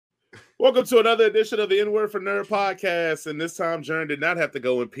Welcome to another edition of the N-Word for Nerd podcast. And this time, Jern did not have to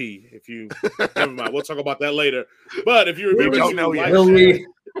go and pee. If you never mind, we'll talk about that later. But if you remember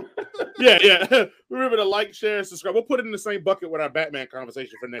remember to like, share, and subscribe. We'll put it in the same bucket with our Batman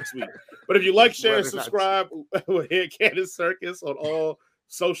conversation for next week. But if you like, share, and subscribe with Headcanon Circus on all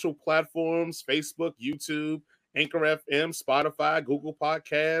social platforms: Facebook, YouTube, Anchor FM, Spotify, Google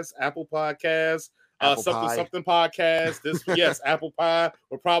Podcasts, Apple Podcasts. Something podcast. Apple Pie.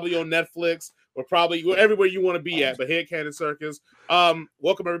 We're probably on Netflix. We're everywhere you want to be at. But Headcanon Circus.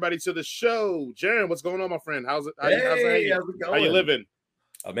 Welcome everybody to the show. Jaron, what's going on, my friend? How's it going? How you living?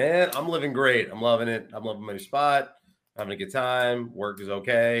 Oh man, I'm living great. I'm loving it. I'm loving my spot. Having a good time. Work is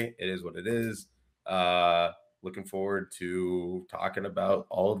okay. It is what it is. Looking forward to talking about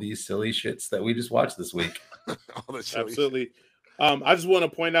all of these silly shits that we just watched this week. Absolutely. I just want to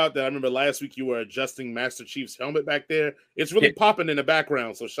point out that I remember last week you were adjusting Master Chief's helmet back there. It's really popping in the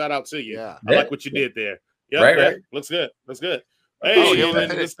background, so shout out to you. Yeah. I like what you did there. Yeah, right. Looks good. Hey,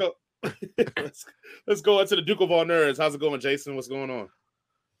 let's go. let's go into the Duke of all Nerds. How's it going, Jason? What's going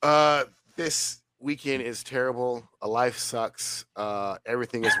on? This weekend is terrible. Life sucks.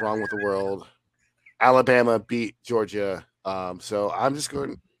 Everything is wrong with the world. Alabama beat Georgia. So I'm just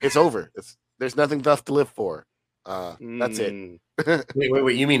going. It's over. There's nothing left to live for. That's it.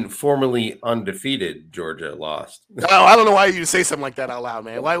 Wait. You mean formerly undefeated Georgia lost? Oh, I don't know why you say something like that out loud,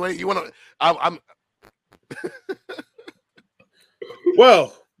 man. Why you want to? I'm.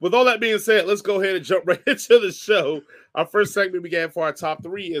 Well, with all that being said, let's go ahead and jump right into the show. Our first segment began for our top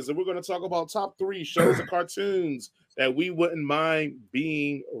three and we're going to talk about top three shows and cartoons that we wouldn't mind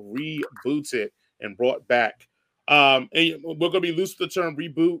being rebooted and brought back. And we're going to be loose with the term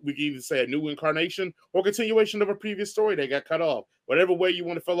reboot. We can either say a new incarnation or continuation of a previous story that got cut off. Whatever way you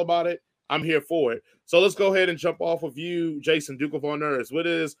want to feel about it, I'm here for it. So let's go ahead and jump off of you, Jason, Duke of all Nerds. What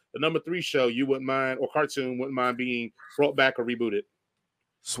is the number 3 show you wouldn't mind, or cartoon wouldn't mind being brought back or rebooted?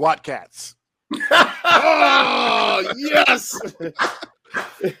 SWAT Cats. Oh, yes!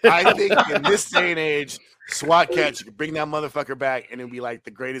 I think in this day and age, SWAT Cats, you can bring that motherfucker back and it'll be like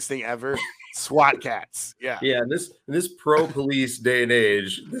the greatest thing ever. SWAT Cats. Yeah. Yeah. This pro police day and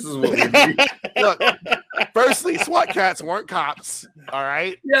age, this is what we do. Look, firstly, SWAT Cats weren't cops. All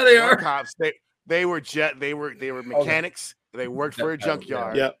right. Yeah, they are cops. They were mechanics. Okay. They worked for a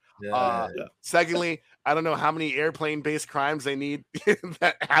junkyard. Yep. Secondly, I don't know how many airplane-based crimes they need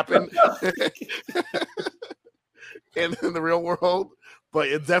that happen in the real world, but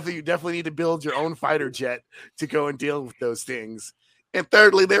you definitely need to build your own fighter jet to go and deal with those things. And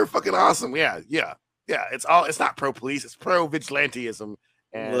thirdly, they were fucking awesome. Yeah. It's not pro police, it's pro vigilanteism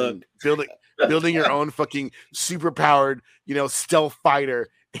and building your own fucking super powered, stealth fighter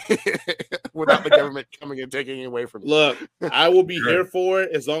without the government coming and taking it away from you. Look, I will be here for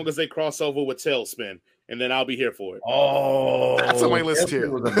it as long as they cross over with Tailspin, and then I'll be here for it. Oh, that's on my list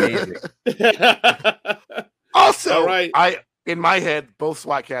too. Was amazing. Also, all right. In my head, both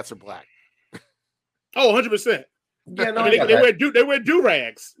SWAT Cats are black. Oh, 100%. Yeah, no, they wear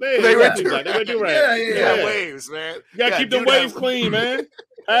do-rags. They wear do-rags. Yeah, waves, man. You gotta keep the waves clean, man.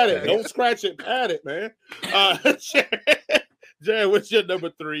 Pat it. Don't scratch it. Pat it, man. Jared, what's your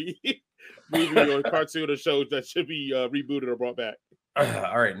number 3 movie or cartoon or shows that should be rebooted or brought back?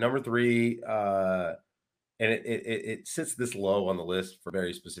 All right, number 3, and it sits this low on the list for a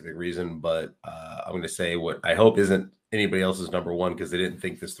very specific reason, but I'm going to say what I hope isn't anybody else's number 1 because they didn't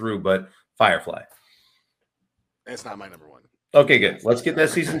think this through, but Firefly. It's not my number 1. Okay, good. Let's get that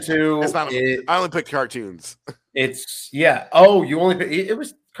season 2. I only picked cartoons. Oh, you only picked it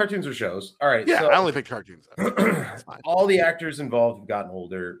was cartoons or shows. All right. Yeah, I only picked cartoons. All the actors involved have gotten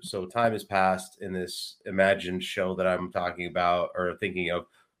older, so time has passed in this imagined show that I'm talking about or thinking of.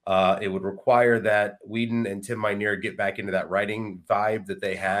 It would require that Whedon and Tim Minear get back into that writing vibe that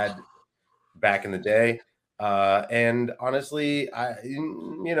they had back in the day. And honestly,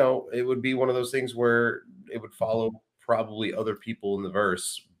 it would be one of those things where it would follow probably other people in the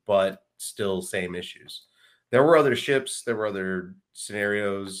verse, but still same issues. There were other ships, there were other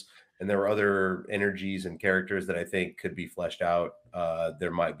scenarios, and there were other energies and characters that I think could be fleshed out.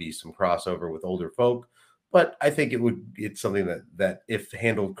 There might be some crossover with older folk, but I think it's something that if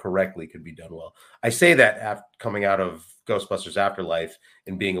handled correctly could be done well. I say that after coming out of Ghostbusters Afterlife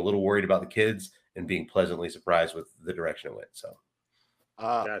and being a little worried about the kids and being pleasantly surprised with the direction it went. So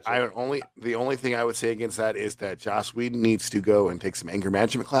gotcha. The only thing I would say against that is that Joss Whedon needs to go and take some anger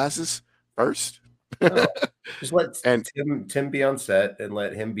management classes first. Just let Tim be on set and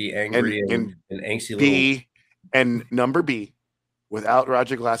let him be angry and angsty little. And number B, without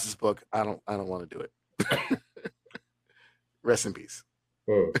Roger Glass's book, I don't want to do it. Rest in peace.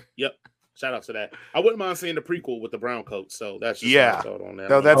 Yep. shout out to that. I wouldn't mind seeing the prequel with the brown coats. So that's just Yeah. my thought on that.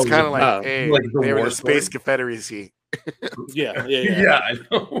 No, that's kind of like, like, hey, like the they were war the Space story? Confederacy. yeah. I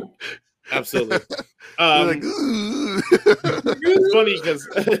know. Absolutely. They're like, "Ooh."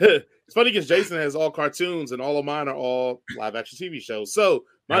 It's funny because Jason has all cartoons and all of mine are all live action TV shows. So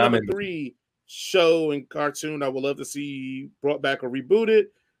my And I'm number in- 3 show and cartoon I would love to see brought back or rebooted,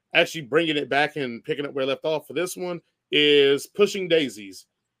 actually bringing it back and picking up where I left off for this one, is Pushing Daisies.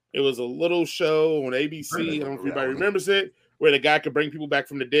 It was a little show on ABC. I don't know if anybody remembers it, where the guy could bring people back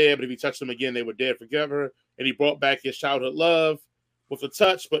from the dead, but if he touched them again, they were dead forever. And he brought back his childhood love with a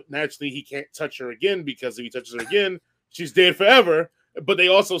touch, but naturally he can't touch her again because if he touches her again, she's dead forever. But they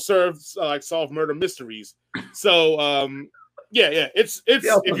also serve like solve murder mysteries. So it's if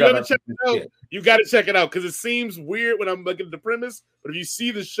you haven't checked it out, you got to check it out because it seems weird when I'm looking at the premise, but if you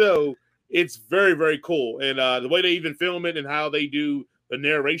see the show, it's very, very cool. And the way they even film it and how they do the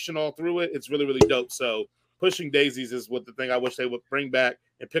narration all through it, it's really, really dope. So Pushing Daisies is what the thing I wish they would bring back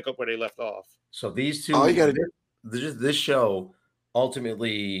and pick up where they left off. So these two, all you gotta do. this show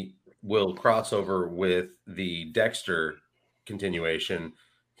ultimately will cross over with the Dexter continuation.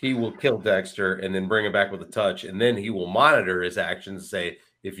 He will kill Dexter and then bring him back with a touch, and then he will monitor his actions and say,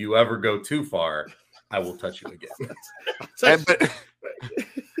 if you ever go too far, I will touch you again.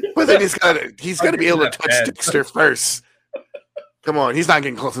 But then he's got to be able to touch Dexter first. Come on, he's not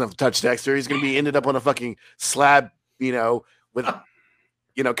getting close enough to touch Dexter. He's going to be ended up on a fucking slab, with,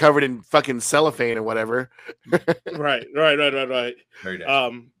 covered in fucking cellophane or whatever. Right. Very nice.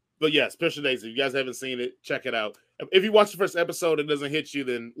 But yeah, Pushing Daisies. If you guys haven't seen it, check it out. If you watch the first episode and it doesn't hit you,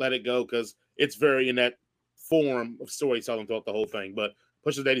 then let it go because it's very in that form of storytelling throughout the whole thing. But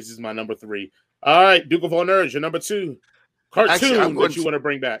Pushing Daisies is my number 3. All right, Duke of All Nerds, your number 2 cartoon that you want to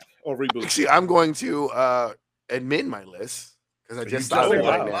bring back or reboot. Actually, I'm going to admit my list because I just thought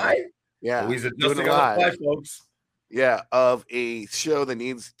Yeah, he's adjusting on the fly, folks. Yeah, of a show that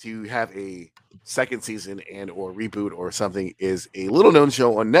needs to have a second season and or reboot or something is a little known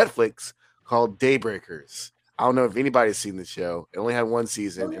show on Netflix called Daybreakers. I don't know if anybody's seen the show. It only had one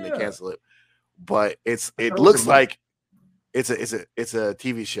season and they canceled it. But it looks like it's a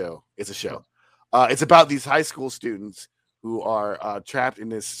TV show. It's a show. It's about these high school students who are trapped in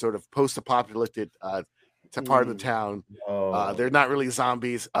this sort of post-apocalyptic part of the town. They're not really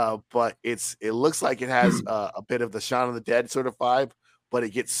zombies, but it looks like it has a bit of the Shaun of the Dead sort of vibe, but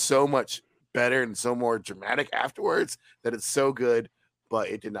it gets so much better and so more dramatic afterwards that it's so good, but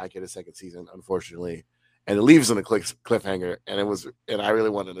it did not get a second season, unfortunately. And it leaves on a cliffhanger, and I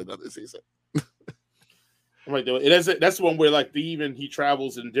really wanted another season. Right, that's the one where like he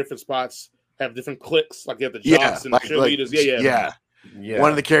travels in different spots, have different cliques, like you have the jocks and the cheerleaders. Yeah.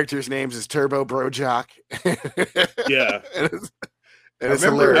 One of the characters' names is Turbo Brojock. Yeah. And it's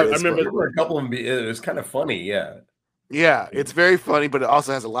hilarious. I remember a couple of them. It was kind of funny. Yeah, it's very funny, but it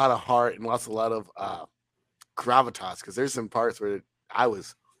also has a lot of heart and a lot of gravitas because there's some parts where I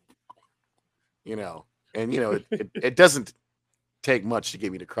was, it doesn't take much to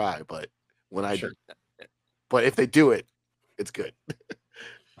get me to cry, but but if they do it, it's good.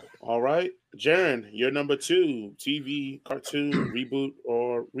 All right, Jaron, your number 2 TV cartoon reboot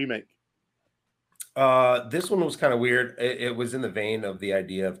or remake. This one was kind of weird. It was in the vein of the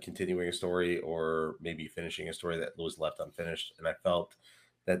idea of continuing a story or maybe finishing a story that was left unfinished. And I felt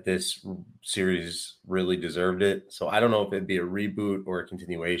that this series really deserved it. So I don't know if it'd be a reboot or a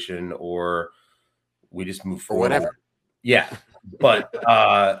continuation or we just move forward. Or whatever. Yeah. But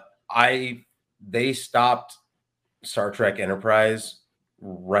they stopped Star Trek Enterprise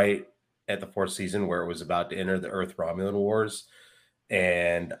right at the 4th season where it was about to enter the Earth Romulan Wars.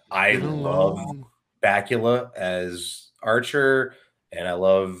 And I love Bakula as Archer, and I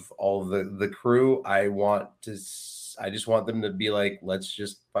love all the crew. I just want them to be like, let's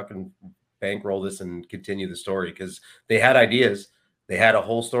just fucking bankroll this and continue the story because they had ideas. They had a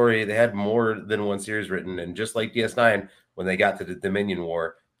whole story. They had more than one series written. And just like DS9, when they got to the Dominion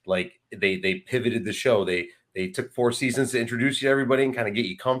War, like they pivoted the show. They took 4 seasons to introduce you to everybody and kind of get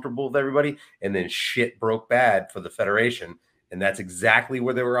you comfortable with everybody. And then shit broke bad for the Federation. And that's exactly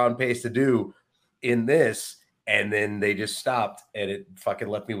what they were on pace to do in this. And then they just stopped. And it fucking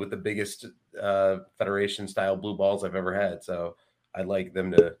left me with the biggest Federation style blue balls I've ever had. So I'd like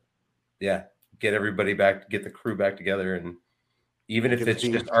them to, get everybody back, get the crew back together. And even if it's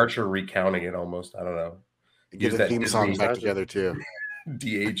just Archer recounting it almost, I don't know. Get the theme song back together too.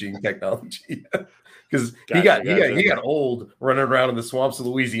 De-aging technology. Because he got old running around in the swamps of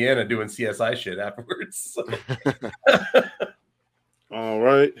Louisiana doing CSI shit afterwards. So. All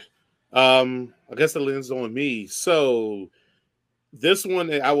right. I guess the lens on me. So This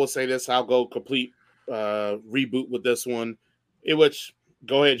one, I will say this. I'll go complete reboot with this one. Which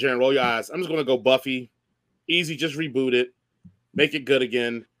go ahead, Jaren, roll your eyes. I'm just going to go Buffy. Easy, just reboot it, make it good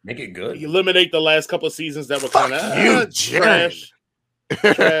again. Make it good. Eliminate the last couple of seasons that were kind of trash.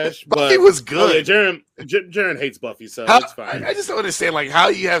 Buffy But was good. Yeah, Jaren hates Buffy, so it's fine. I just don't understand, like, how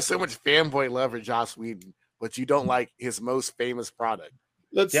you have so much fanboy love for Joss Whedon, but you don't like his most famous product.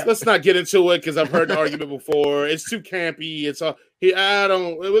 Let's not get into it because I've heard the argument before. It's too campy.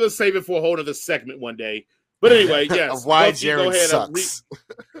 We'll just save it for a whole other segment one day. But anyway, yes. Why Jaren sucks.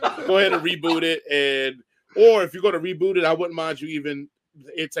 Go ahead and reboot it, or if you're going to reboot it, I wouldn't mind you even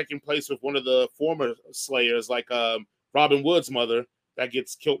it taking place with one of the former Slayers, like Robin Wood's mother that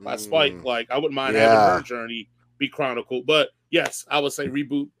gets killed by Spike. Like I wouldn't mind having her journey be chronicled. But yes, I would say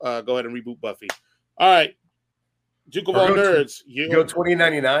reboot. Go ahead and reboot Buffy. All right. Duke of all nerds. You go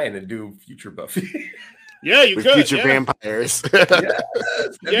 2099 and do future Buffy. Yeah, you could. Future vampires.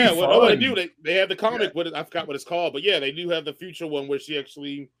 Yeah, what they do, they have the comic with it. I forgot what it's called, but yeah, they do have the future one where she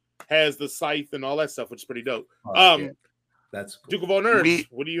actually has the scythe and all that stuff, which is pretty dope. That's cool. Duke of all nerds.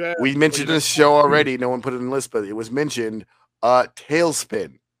 What do you have? We mentioned this show already. No one put it in the list, but it was mentioned.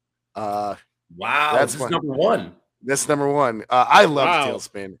 Tailspin. Wow, that's number one. That's number one. I love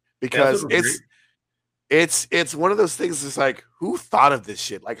Tailspin because it's one of those things. It's like, who thought of this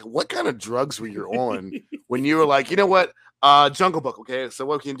shit? Like, what kind of drugs were you on when you were like, you know what? Jungle Book. Okay, so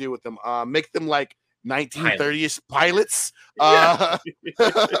what can you do with them? Make them like 1930s pilots.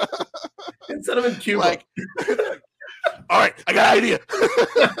 Instead of in Cuba. Like, all right, I got an idea.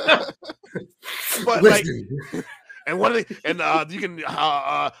 But like, and you can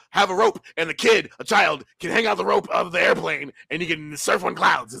have a rope, and a child can hang out the rope of the airplane, and you can surf on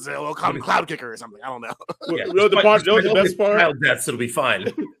clouds. It's a little cloud kicker or something. I don't know. Yeah. The best part? Child deaths, it'll be fine.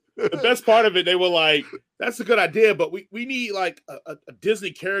 The best part of it, they were like, "That's a good idea, but we need like a Disney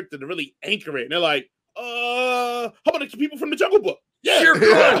character to really anchor it." And they're like, "How about the people from the Jungle Book?" Yeah, sure,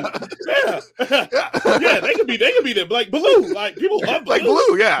 yeah, they could be them, like Baloo. Like people love Baloo. Like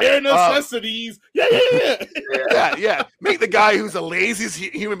Baloo, yeah. Their necessities, yeah. Make the guy who's the laziest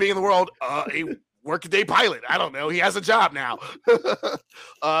human being in the world a workaday pilot. I don't know. He has a job now.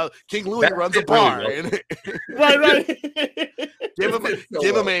 King Louis runs a bar. Right. Give him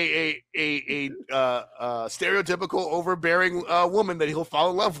a stereotypical overbearing woman that he'll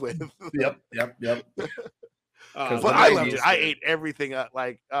fall in love with. Yep. But I loved it. I ate everything. I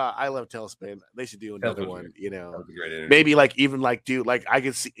love Tailspin. They should do another one. You know, maybe like even like do like I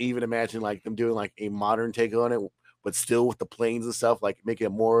could even imagine like them doing like a modern take on it, but still with the planes and stuff. Like making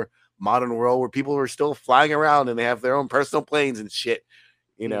a more modern world where people are still flying around and they have their own personal planes and shit.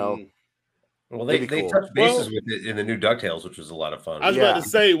 You know. Well, they touched bases with it in the new DuckTales, which was a lot of fun. I was about to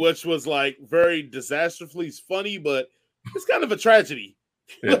say, which was like very disastrously funny, but it's kind of a tragedy.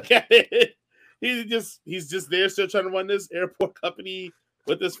 Look at it. He's just there still trying to run this airport company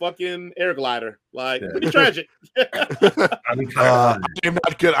with this fucking air glider. Like pretty tragic. I'm not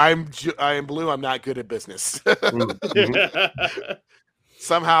good. I am Blue. I'm not good at business.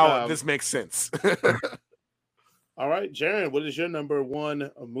 Somehow this makes sense. All right, Jaren, what is your number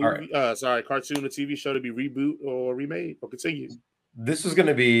one movie? Cartoon or TV show to be reboot or remade or continue? This is going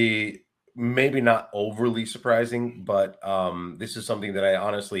to be maybe not overly surprising, but this is something that I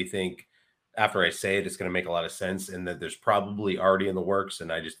honestly think, after I say it, it's going to make a lot of sense, and that there's probably already in the works,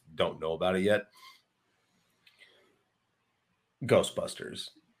 and I just don't know about it yet. Ghostbusters,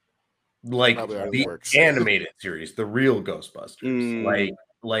 like the animated series, the real Ghostbusters,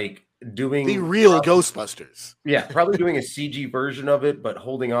 like doing the real Ghostbusters. Yeah, probably doing a CG version of it, but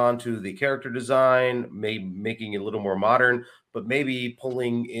holding on to the character design, maybe making it a little more modern, but maybe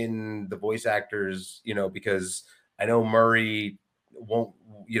pulling in the voice actors, because I know Murray won't.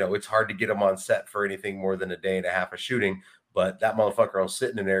 It's hard to get him on set for anything more than a day and a half of shooting, but that motherfucker will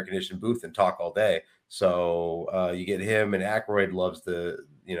sit in an air-conditioned booth and talk all day. So you get him, and Aykroyd loves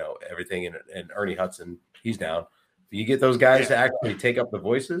everything, and Ernie Hudson, he's down. You get those guys to actually take up the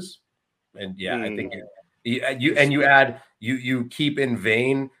voices, and I think you keep in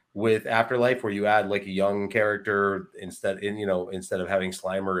vein with Afterlife, where you add like a young character instead of having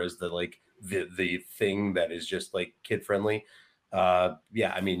Slimer as the thing that is just like kid friendly.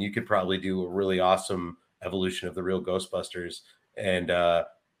 You could probably do a really awesome evolution of the real Ghostbusters, and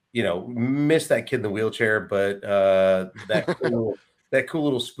miss that kid in the wheelchair, but that cool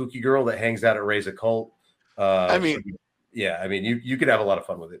little spooky girl that hangs out at Ray's Occult. You could have a lot of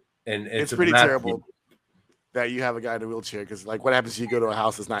fun with it, and it's pretty terrible that you have a guy in a wheelchair, because like what happens if you go to a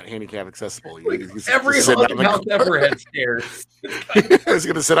house that's not handicap accessible? Every house ever had stairs. He's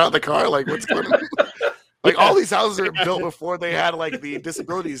gonna sit out in the car. Like, what's going on? Like all these houses are built before they had like the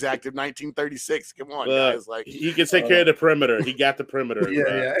Disabilities Act of 1936. Come on, guys! Like he can take care of the perimeter. He got the perimeter.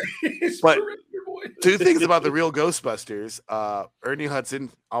 Yeah. But two things about the real Ghostbusters: Ernie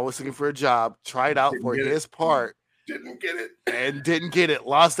Hudson, always looking for a job, tried out for his part, didn't get it, and didn't get it.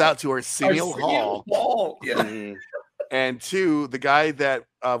 Lost out to Arsenio Hall. Yeah. And two, the guy that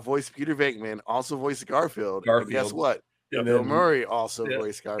voiced Peter Venkman also voiced Garfield. And guess what? Bill Murray also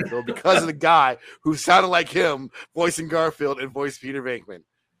voiced Garfield because of the guy who sounded like him voicing Garfield and voiced Peter Venkman.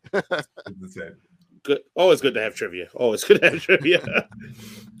 Good. Always good to have trivia. Always good to have trivia.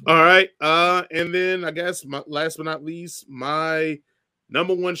 All right. And then I guess last but not least, my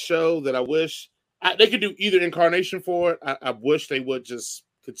number one show that I wish they could do either incarnation for it. I wish they would just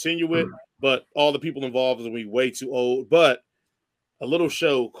continue it, but all the people involved are going to be way too old. But a little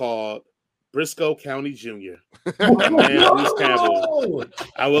show called Briscoe County Jr. and Bruce Campbell.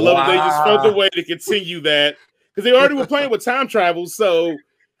 I would love if they just found a way to continue that because they already were playing with time travel, so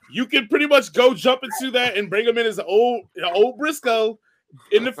you can pretty much go jump into that and bring him in as an old Briscoe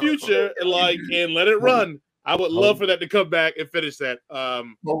in the future and let it run. I would love for that to come back and finish that.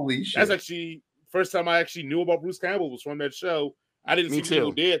 Holy shit! That's actually first time I actually knew about Bruce Campbell was from that show. I didn't see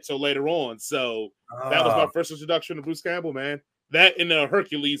Evil Dead till later on, so that was my first introduction to Bruce Campbell, man. That and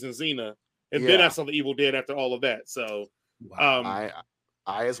Hercules and Xena. And then I saw the Evil Dead after all of that. So, I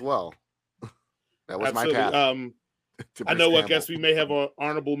as well. That was my path. I know. I guess we may have an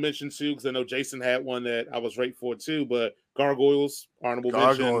honorable mention too, because I know Jason had one that I was right for too. But Gargoyles, honorable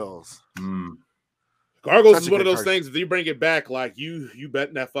mention. Gargoyles is one of those things. If you bring it back, like you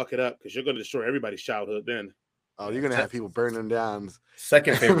better not fuck it up because you're going to destroy everybody's childhood. Then, you're going to have people burning them down.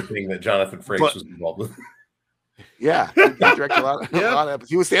 Second favorite thing that Jonathan Frakes was involved with. Yeah, he directed a lot of episodes.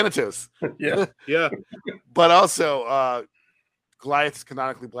 He was Thanatos. Yeah. But also, Goliath's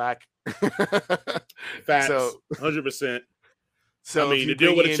canonically black. Facts, so 100%. So I mean, to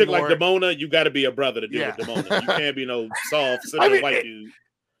deal with a chick like Demona, you got to be a brother to deal with Demona. You can't be no soft, simple white dude.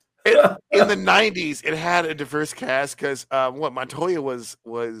 In the 90s, it had a diverse cast because Montoya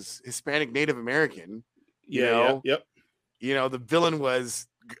was Hispanic Native American. Yep. You know, the villain was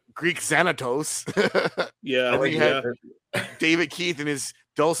Greek Xanatos. David Keith and his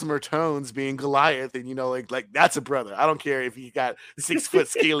dulcimer tones being Goliath, and like that's a brother. I don't care if he got 6 foot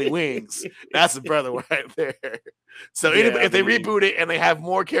scaly wings. That's a brother right there. So if they reboot it and they have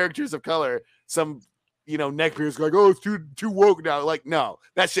more characters of color, some neckbeards like, oh, it's too woke now. Like, no,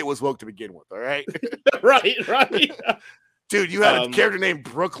 that shit was woke to begin with. All right, right. Dude, you had a character named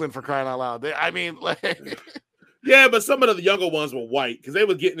Brooklyn for crying out loud. I mean, like. Yeah, but some of the younger ones were white because they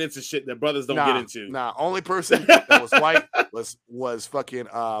were getting into shit that brothers don't get into. Only person that was white was fucking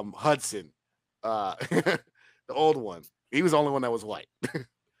Hudson, the old one. He was the only one that was white.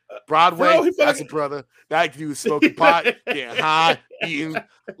 Broadway, that's a brother. That dude smoking pot, getting high, eating.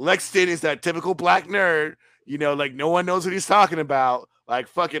 Lexington is that typical black nerd. Like no one knows what he's talking about. Like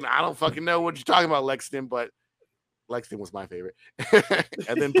fucking, I don't fucking know what you're talking about, Lexington, but. Lexington was my favorite.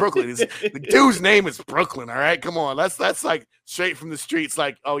 And then Brooklyn the dude's name is Brooklyn. All right, come on. That's like straight from the streets.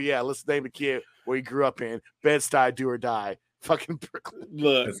 Like, oh yeah, let's name a kid where he grew up in Bed-Stuy, do or die. Fucking Brooklyn.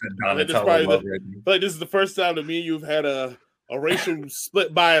 Look, this is the first time that me and you've had a racial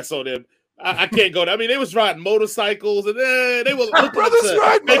split bias on them. I can't go there. I mean, they was riding motorcycles and they were our brothers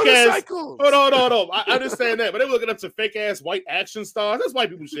riding motorcycles. Hold on. I understand that, but they were looking up to fake ass white action stars. That's white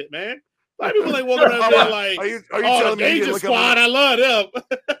people shit, man. Like people ain't walking around there like, are you telling me Danger Squad? I love them.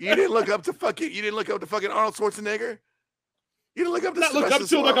 You didn't look up to fucking Arnold Schwarzenegger. You didn't look up to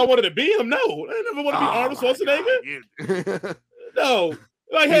him like I wanted to be him. No, I never want to be Arnold Schwarzenegger. No,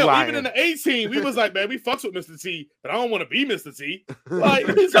 like hell, even in the 18, we was like, man, we fucks with Mr. T, but I don't want to be Mr. T. Like,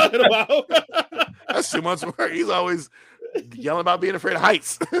 what are you talking about? That's too much work. He's always yelling about being afraid of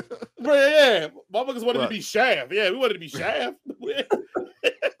heights. Yeah, motherfuckers wanted to be Shaft. Yeah, we wanted to be Shaft.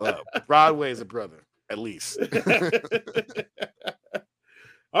 Broadway is a brother, at least.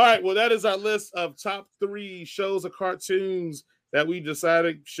 All right, well, that is our list of top 3 shows or cartoons that we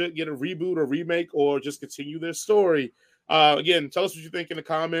decided should get a reboot or remake or just continue their story. Again, tell us what you think in the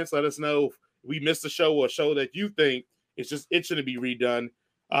comments. Let us know if we missed a show or a show that you think it's just itching to be redone.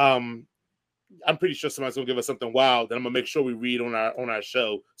 I'm pretty sure somebody's gonna give us something wild that I'm gonna make sure we read on our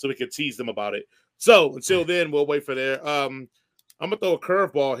show so we can tease them about it. So until then, we'll wait for there. I'm gonna throw a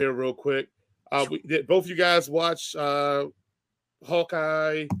curveball here real quick. Did both of you guys watch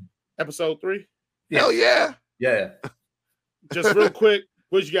Hawkeye episode 3? Hell yeah. Yeah. Just real quick,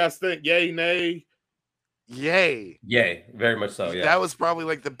 what you guys think? Yay, nay? Yay. Very much so. Yeah. That was probably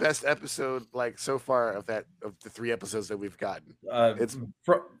like the best episode like so far of the 3 episodes that we've gotten.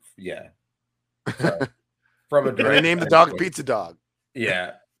 Yeah. from a And they director named the dog standpoint- Pizza Dog.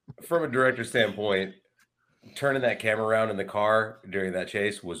 Yeah, from a director standpoint, turning that camera around in the car during that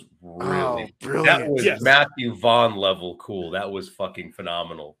chase was really brilliant. that was Yes. Matthew Vaughn level cool. That was fucking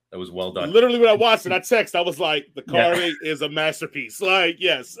phenomenal. That was well done. Literally, when I watched it, I was like, the car Yeah. is a masterpiece. Like,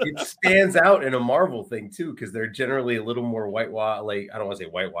 yes. It stands out in a Marvel thing too, because they're generally a little more whitewash. Like, I don't want to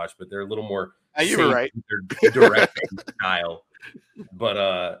say whitewash, but they're a little more. You were safe right. with their directing style.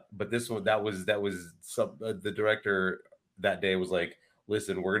 But this one, that was the director that day was like,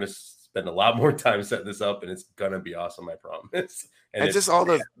 listen, we're gonna spend a lot more time setting this up, and it's gonna be awesome, I promise. And it's- just all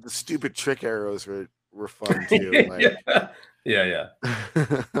the stupid trick arrows were fun too. Like, yeah.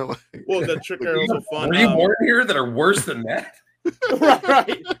 Well, the trick arrows were fun. Were you born here that are worse than that?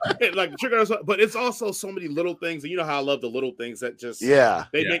 right. Like trick arrows, but it's also so many little things. And you know how I love the little things that just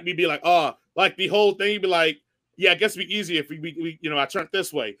they make me be like, oh, like the whole thing. You'd be like, yeah, I guess it'd be easier if we I turned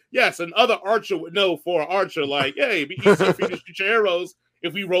this way. Yes, another archer would know for an archer, like, hey, it'd be easier for you to shoot your arrows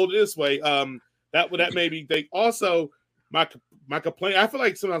if we rolled it this way. That made me think. Also, my complaint. I feel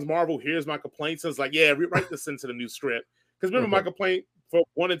like sometimes Marvel hears my complaints and is like, yeah, rewrite this into the new script. Because remember, my complaint for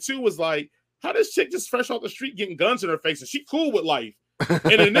 1 and 2 was like, how this chick just fresh off the street getting guns in her face and she cool with life.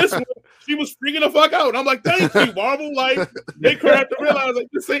 And in this one, she was freaking the fuck out. And I'm like, thank you, Marvel. Like, they have to realize like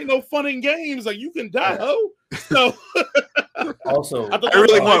this ain't no fun in games. Like, you can die, ho. So also, I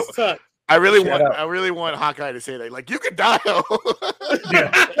really want Hawkeye to say that. Like, you can die, ho.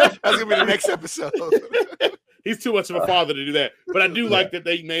 That's gonna be the next episode. He's too much of a father to do that. But I do like that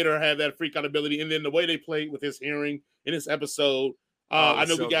they made her have that freak out ability. And then the way they played with his hearing in this episode. I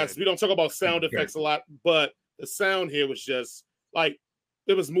know we don't talk about sound effects a lot, but the sound here was just like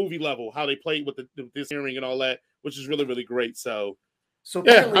it was movie level how they played with this hearing and all that, which is really, really great. So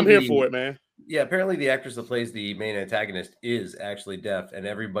yeah, I'm here for it, man. Yeah, apparently the actress that plays the main antagonist is actually deaf, and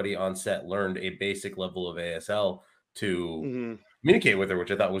everybody on set learned a basic level of ASL to communicate with her,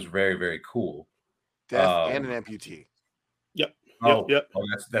 which I thought was very, very cool. Deaf and an amputee. Yep. Oh,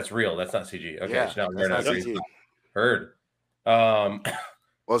 that's real. That's not CG. Okay, yeah, not CG. Heard.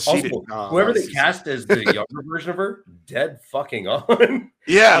 Well, she did. Whoever they cast as the younger version of her, dead fucking on.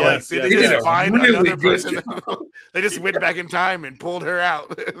 Yeah, they did find really another good person. They just went back in time and pulled her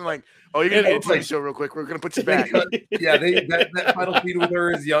out. Like, oh, you're gonna get a TV show real quick. We're gonna put you back. Yeah, that final scene with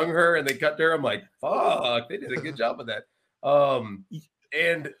her is young her, and they cut her. I'm like, fuck, they did a good job of that.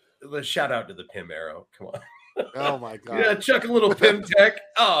 And the shout out to the Pym arrow. Come on. Oh my god. Yeah, chuck a little Pym tech.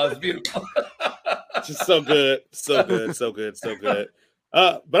 Oh, it's beautiful. Just so good.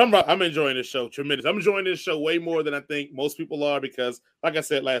 But I'm enjoying this show tremendous. I'm enjoying this show way more than I think most people are because, like I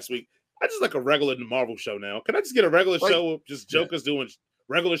said last week, I just like a regular Marvel show now. Can I just get a regular show of just jokers doing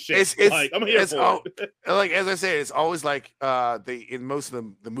regular shit? It's like I'm here for it. Like as I said, it's always like in most of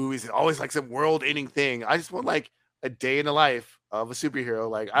the movies, it's always like some world-ending thing. I just want like a day in the life of a superhero.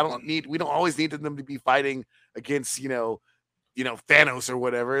 Like we don't always need them to be fighting against Thanos or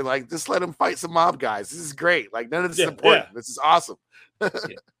whatever. Like just let them fight some mob guys. This is great. Like none of this is important. This is awesome.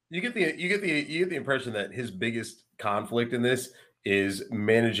 You get the impression that his biggest conflict in this is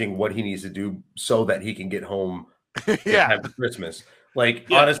managing what he needs to do so that he can get home and have Christmas. Like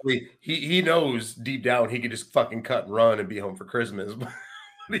honestly, he knows deep down he could just fucking cut and run and be home for Christmas.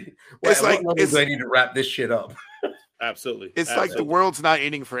 It's like do I need to wrap this shit up? Absolutely. It's like the world's not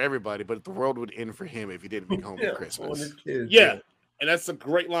ending for everybody, but the world would end for him if he didn't be home for Christmas. And that's a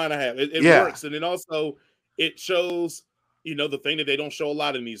great line I have. It works, and then also it shows, the thing that they don't show a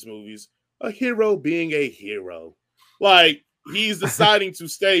lot in these movies: a hero being a hero. Like he's deciding to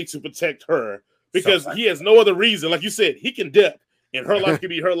stay to protect her because he has no other reason. Like you said, he can dip. And her life can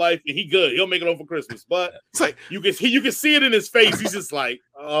be her life, and he good. He'll make it home for Christmas. But it's like you can see it in his face. He's just like,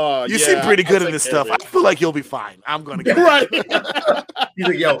 "Oh, you seem pretty good in this stuff. I feel like you'll be fine. I'm gonna get right." He's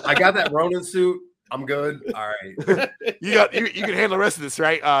like, "Yo, I got that Ronin suit. I'm good. All right. You can handle the rest of this,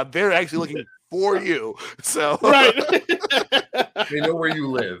 right? They're actually looking for you, so right. They know where you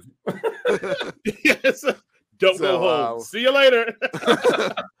live. Yes. Don't go home. See you later."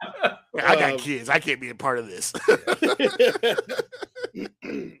 I got kids. I can't be a part of this.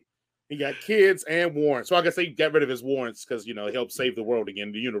 He got kids and warrants. So I guess he got rid of his warrants because he helped save the world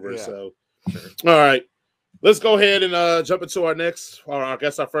again, the universe. Yeah. So, all right, let's go ahead and jump into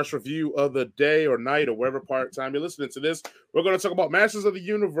our first review of the day or night or whatever time you're listening to this. We're going to talk about Masters of the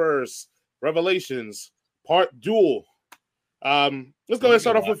Universe, Revelations, Part Duel. Let's go ahead and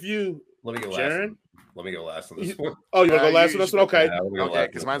start off with you. Let me go, Sharon. Let me go last on this one. Oh, you want to go last on this one? Okay. Okay,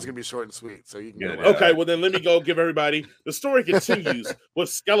 because mine's going to be short and sweet. So you can go. Okay, well, then let me go give everybody. The story continues with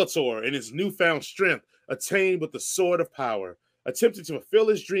Skeletor and his newfound strength attained with the Sword of Power. Attempting to fulfill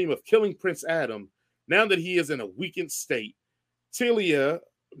his dream of killing Prince Adam, now that he is in a weakened state. Tilia,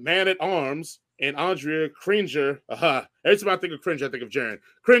 Man-at-Arms, and Andrea Cringer, every time I think of Cringer, I think of Jaren.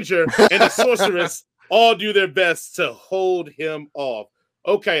 Cringer and the Sorceress all do their best to hold him off.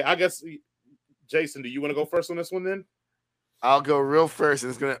 Okay, I guess, Jason, do you want to go first on this one then? I'll go real first,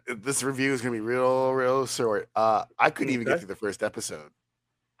 and this review is gonna be real short. I couldn't even get through the first episode.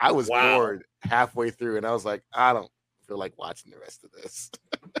 I was bored halfway through, and I was like, I don't feel like watching the rest of this.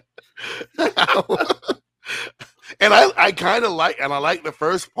 And I kind of like, and I like the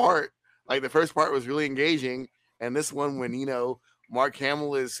first part. Like the first part was really engaging, and this one, when Mark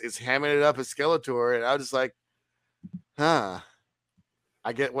Hamill is hamming it up as Skeletor, and I was just like,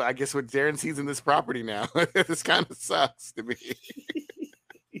 I guess what Darren sees in this property now. This kind of sucks to me.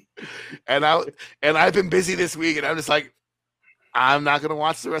 and I've been busy this week, and I'm just like, I'm not going to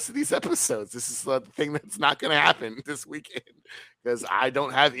watch the rest of these episodes. This is the thing that's not going to happen this weekend because I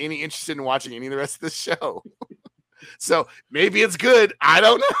don't have any interest in watching any of the rest of the show. So maybe it's good. I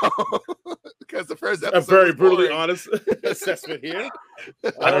don't know. Because the first episode, a very brutally honest assessment here.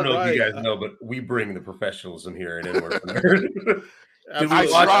 I don't know if you guys know, but we bring the professionalism here in Inward. I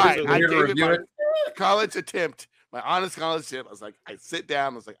tried. I gave it my college attempt, my honest college attempt. I was like, I sit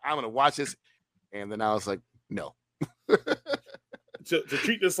down. I was like, I'm going to watch this. And then I was like, no. To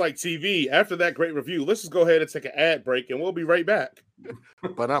treat this like TV, after that great review, let's just go ahead and take an ad break, and we'll be right back.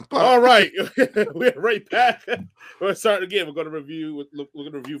 All right, we're right back. We're starting again. We're going to review. Look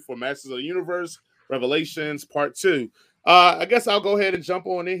at a review for Masters of the Universe, Revelations Part 2. I guess I'll go ahead and jump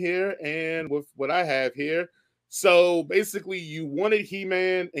on in here, and with what I have here. So basically, you wanted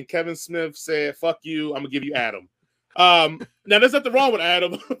He-Man, and Kevin Smith said, "Fuck you, I'm gonna give you Adam." Now there's nothing wrong with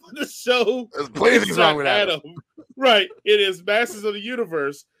Adam. The show, there's plenty of things wrong with Adam. Right, it is Masters of the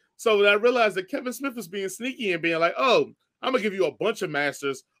Universe. So when I realized that Kevin Smith was being sneaky and being like, "Oh, I'm gonna give you a bunch of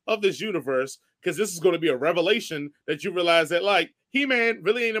Masters of this universe because this is going to be a revelation that you realize that like He-Man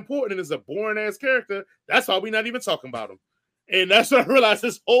really ain't important and is a boring ass character. That's why we're not even talking about him." And that's what I realized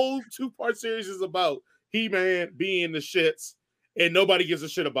this whole 2-part series is about. He-Man being the shits, and nobody gives a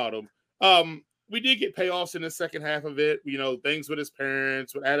shit about him. We did get payoffs in the second half of it. Things with his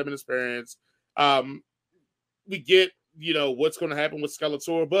parents, with Adam and his parents. We get, what's going to happen with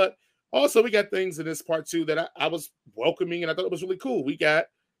Skeletor, but also we got things in this part 2 that I was welcoming, and I thought it was really cool. We got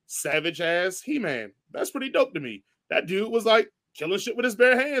savage ass He-Man. That's pretty dope to me. That dude was like killing shit with his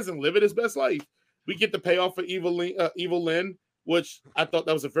bare hands and living his best life. We get the payoff for Evil Lynn, which I thought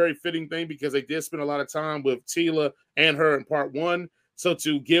that was a very fitting thing because they did spend a lot of time with Teela and her in part 1. So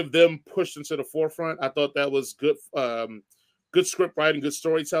to give them pushed into the forefront, I thought that was good, good script writing, good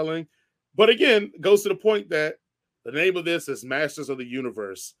storytelling. But again, it goes to the point that the name of this is Masters of the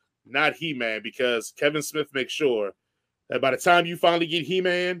Universe, not He-Man, because Kevin Smith makes sure that by the time you finally get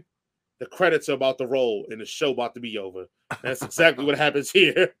He-Man, the credits are about to roll and the show about to be over. That's exactly what happens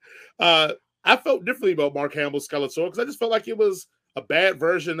here. I felt differently about Mark Hamill's Skeletor because I just felt like it was a bad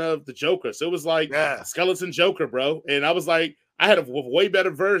version of the Joker. So it was like Skeleton Joker, bro. And I was like, I had a way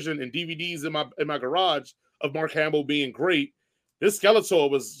better version and DVDs in my garage of Mark Hamill being great. This Skeletor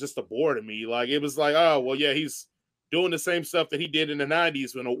was just a bore to me. Like, it was like, oh, well, yeah, he's doing the same stuff that he did in the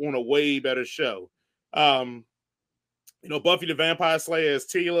 90s on a way better show. Buffy the Vampire Slayer as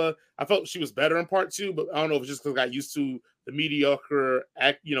Teela. I felt she was better in part 2, but I don't know if it's just because I got used to the mediocre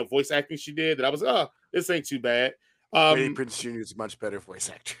voice acting she did that I was, this ain't too bad. Freddie Prinze Jr. is a much better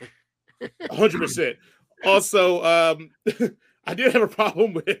voice actor. 100%. Also, I did have a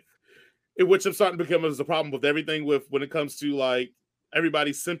problem with it, which I'm starting to become as a problem with everything when it comes to like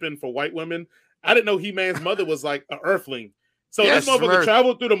everybody simping for white women. I didn't know He-Man's mother was like an earthling. So this motherfucker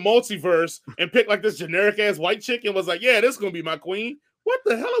traveled through the multiverse and picked like this generic ass white chick and was like, yeah, this is going to be my queen. What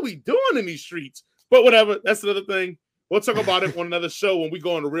the hell are we doing in these streets? But whatever. That's another thing. We'll talk about it on another show when we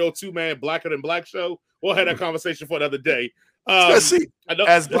go on a real 2-man Blacker Than Black show. We'll have that conversation for another day. Especially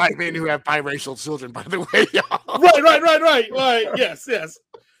as black men who have biracial children, by the way, y'all. Right. Like, yes.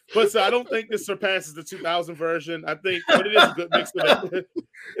 But I don't think this surpasses the 2000 version. I think it is a good mix of it.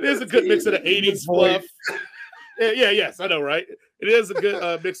 It is a good mix of the 80s fluff. Yeah, yes, I know, right? It is a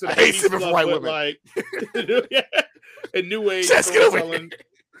good mix of the 80s fluff, white but women. like, and new age storytelling.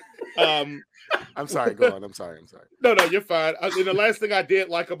 I'm sorry, go on. I'm sorry. No, you're fine. And the last thing I did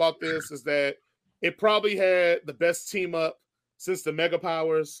like about this is that it probably had the best team up since the Mega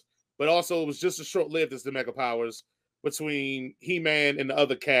Powers, but also it was just as short-lived as the Mega Powers between He-Man and the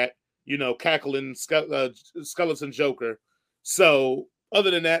other cat, cackling Skeleton Joker. So other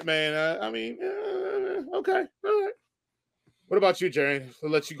than that, man, okay, all right. What about you, Jerry? I'll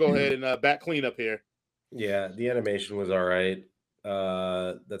let you go ahead and back clean up here. Yeah, the animation was all right.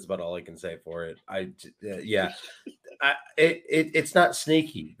 That's about all I can say for it. Yeah. It's not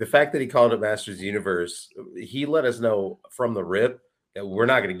sneaky. The fact that he called it Masters of the Universe, he let us know from the rip that we're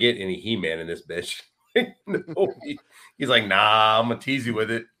not going to get any He-Man in this bitch. No, he's like, nah, I'm gonna tease you with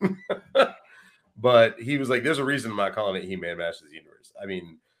it. But he was like, there's a reason I'm not calling it He-Man Masters of the Universe. I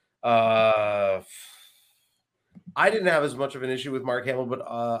mean, I didn't have as much of an issue with Mark Hamill, but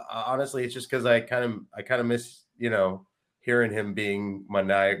honestly, it's just because I kind of miss, hearing him being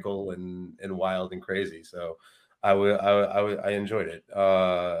maniacal and wild and crazy. So I enjoyed it.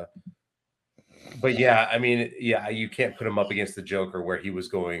 But yeah, I mean, yeah, you can't put him up against the Joker where he was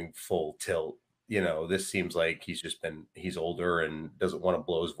going full tilt. This seems like he's older and doesn't want to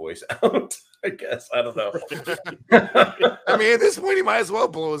blow his voice out. I guess. I don't know. I mean, at this point, he might as well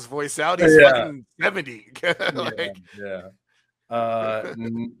blow his voice out. He's fucking 70.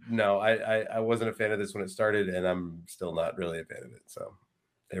 No, I wasn't a fan of this when it started, and I'm still not really a fan of it. So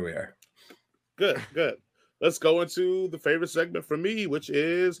there we are. Good. Let's go into the favorite segment for me, which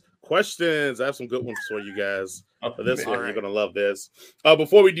is questions. I have some good ones for you guys. For this one, you're gonna love this.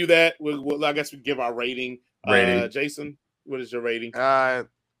 Before we do that, I guess we give our rating. Jason, what is your rating? I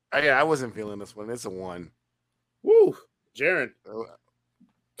wasn't feeling this one. It's a 1. Woo, Jaren.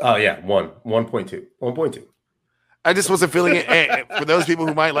 Oh yeah, 1.2. 1.2. I just wasn't feeling it. And for those people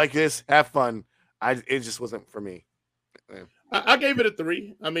who might like this, have fun. It just wasn't for me. I gave it a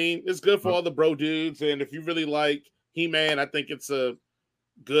 3. I mean, it's good for all the bro dudes, and if you really like He-Man, I think it's a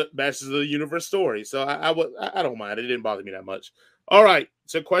good Masters of the Universe story. So I don't mind. It didn't bother me that much. All right,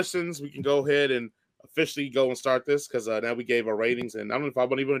 so questions. We can go ahead and officially go and start this because now we gave our ratings, and I don't know if I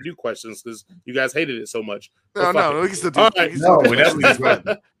want to even do questions because you guys hated it so much. No, we can still do. All right.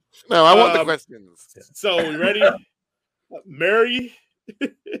 No, I want the questions. So you ready? Mary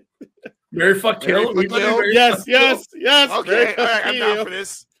fuck kill. Yes. Okay, all right, I'm down for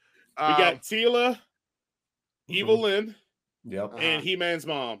this. We got Teela, Evil Lynn, yep, and He-Man's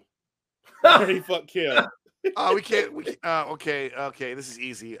mom. Mary fuck kill. We can't. Okay. This is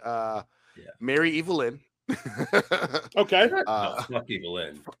easy. Marry Evil Lynn. Okay. Fuck Evil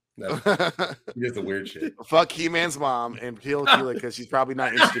Lynn. He does the weird shit. Fuck He-Man's mom and kill Teela because she's probably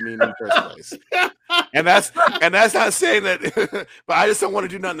not interested in me in the first place. And that's not saying that, but I just don't want to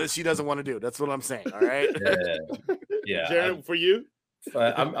do nothing that she doesn't want to do. That's what I'm saying. All right. Yeah. Jared, for you,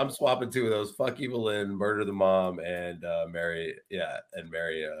 I'm swapping 2 of those. Fuck Evil Lynn, murder the mom, and marry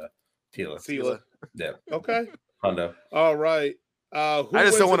Teela. Yeah. Okay. Hondo. All right. I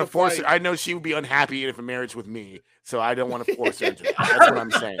just don't want to force her. I know she would be unhappy if a marriage with me, so I don't want to force her into that. That's what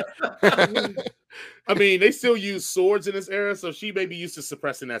I'm saying. I mean, they still use swords in this era, so she may be used to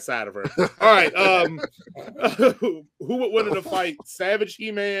suppressing that side of her. All right. Who would win in a fight, Savage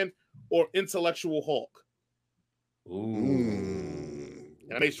He-Man or Intellectual Hulk? Ooh.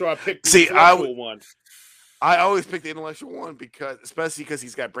 And I make sure I pick the intellectual one. I always pick the intellectual one especially because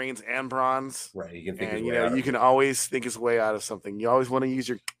he's got brains and bronze. Right. You can think you can always think his way out of something. You always want to use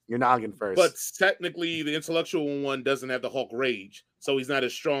your noggin first. But technically, the intellectual one doesn't have the Hulk rage, so he's not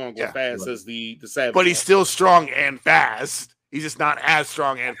as strong or fast as the Savage. But he's still strong and fast. He's just not as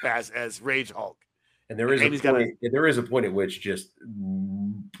strong and fast as Rage Hulk. And there is a point at which just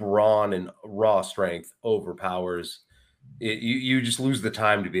brawn and raw strength overpowers. You just lose the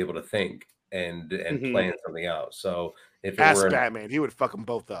time to be able to think and plan something out. So if it were Batman, he would fuck them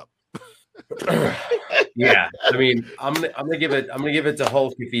both up. Yeah, I mean, I'm gonna give it to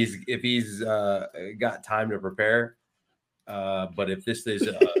Hulk if he's got time to prepare. But if this is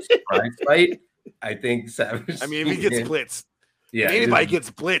a surprise fight, I think Savage. I mean, if he gets blitzed, if anybody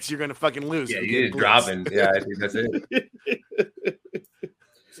gets blitzed, you're gonna fucking lose. Yeah, you get dropping. Yeah, I think that's it.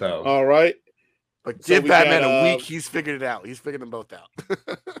 So all right. But give Batman a week. He's figured it out. He's figured them both out.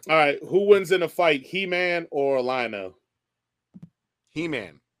 All right. Who wins in a fight, He-Man or Lion-O?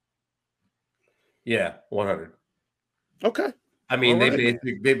 He-Man. Yeah, 100. Okay. I mean,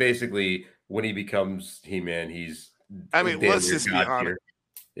 they basically when he becomes He-Man, he's. I mean, let's just be honest. Here.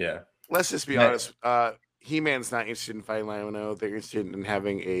 Yeah. Let's just be honest. He-Man's not interested in fighting Lion-O. They're interested in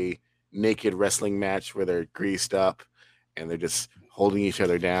having a naked wrestling match where they're greased up and they're just holding each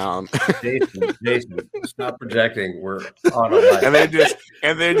other down. Jason, stop projecting. We're on a line.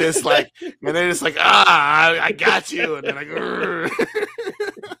 And they're just like, I got you. And they're like,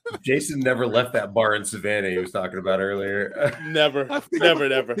 Jason never left that bar in Savannah he was talking about earlier. Never. Think about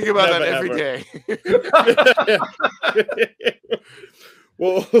that every day.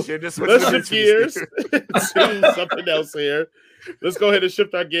 Well, let's shift gears to something else here. Let's go ahead and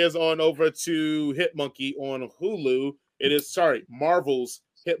shift our gears on over to Hitmonkey on Hulu. It is, Marvel's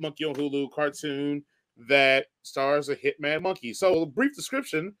Hitmonkey on Hulu cartoon that stars a hitman monkey. So, a brief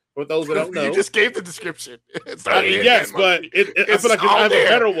description for those that don't know. You just gave the description. Yes, but I feel like I have a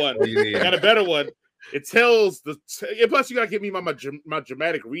better one. I got a better one. It tells plus you gotta give me my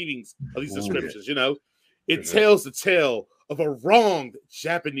dramatic readings of these descriptions. You know, it tells the tale of a wronged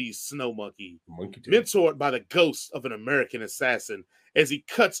Japanese snow monkey, mentored by the ghost of an American assassin, as he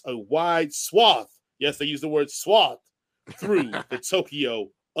cuts a wide swath. Yes, they use the word swath through the Tokyo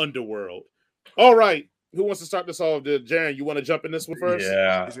underworld. All right, who wants to start this off? Jaren, you want to jump in this one first?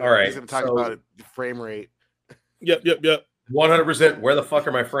 Yeah. All right. He's going to talk about the frame rate. Yep. 100%. Where the fuck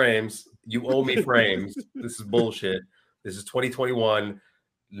are my frames? You owe me frames. This is bullshit. This is 2021.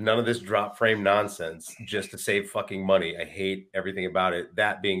 None of this drop frame nonsense just to save fucking money. I hate everything about it.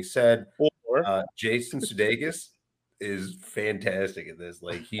 That being said, Jason Sudeikis is fantastic at this.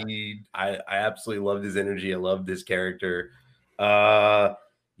 Like I absolutely loved his energy. I loved this character. From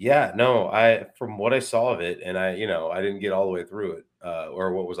what I saw of it, and I didn't get all the way through it,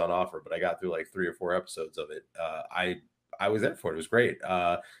 or what was on offer, but I got through like 3 or 4 episodes of it. I was there for it. It was great.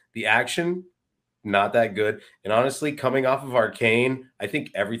 The action, not that good. And honestly, coming off of Arcane, I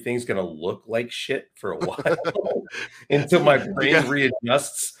think everything's gonna look like shit for a while until my brain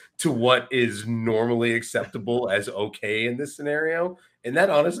readjusts to what is normally acceptable as okay in this scenario. And that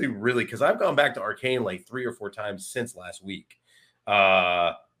honestly really, because I've gone back to Arcane like 3 or 4 times since last week.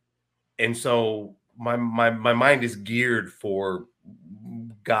 And so my mind is geared for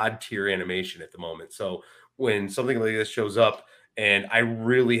god tier animation at the moment. So when something like this shows up and I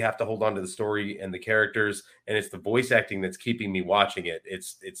really have to hold on to the story and the characters, and it's the voice acting that's keeping me watching it.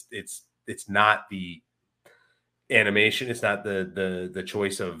 It's not the animation. It's not the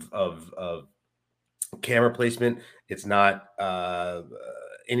choice of camera placement. It's not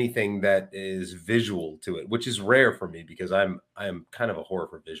anything that is visual to it, which is rare for me because I am kind of a whore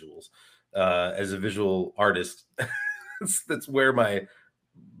for visuals. As a visual artist, that's where I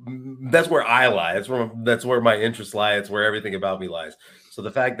lie. That's where my interests lie. It's where everything about me lies. So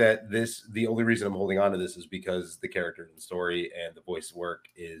the fact that the only reason I'm holding on to this is because the character and the story and the voice work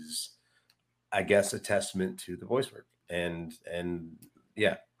is, I guess, a testament to the voice work. And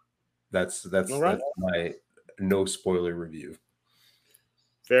yeah, that's my no spoiler review.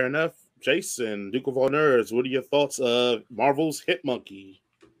 Fair enough. Jason, Duke of all nerds, what are your thoughts of Marvel's Hitmonkey?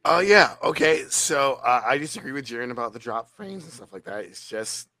 Yeah. Okay. So I disagree with Jaren about the drop frames and stuff like that. It's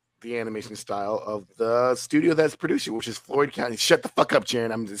just the animation style of the studio that's producing, which is Floyd County. Shut the fuck up,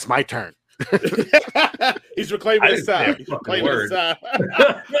 Jaren. It's my turn. He's reclaiming his time.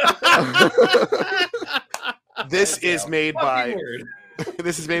 This is made by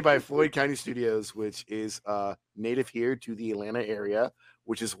Floyd County Studios, which is native here to the Atlanta area,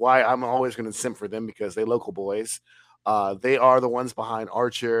 which is why I'm always going to simp for them because they local boys. They are the ones behind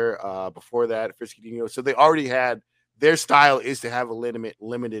Archer. Before that, Frisky Dino. So they already had their style is to have a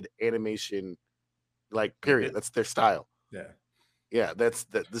limited animation, like period. That's their style. Yeah.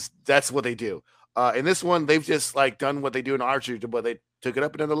 That's what they do. In this one, they've just like done what they do in Archer, but they took it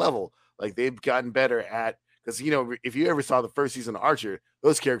up another level. Like they've gotten better at, because if you ever saw the first season of Archer,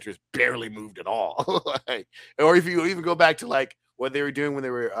 those characters barely moved at all. Or if you even go back to like what they were doing when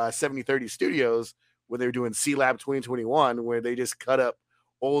they were 7030 Studios, when they were doing C-Lab 2021, where they just cut up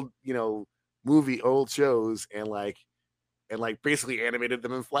old shows and basically animated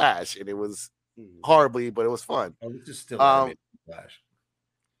them in Flash, and it was horribly, but it was fun. Oh, it's just still animated in Flash.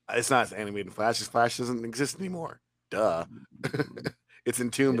 It's not animated in Flash. Flash doesn't exist anymore. Duh. It's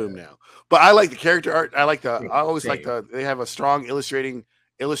in Toon Boom now. But I like the character art. I always like they have a strong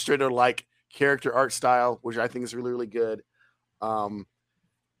illustrator-like character art style, which I think is really, really good.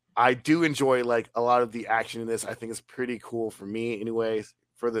 I do enjoy like a lot of the action in this. I think it's pretty cool for me anyways.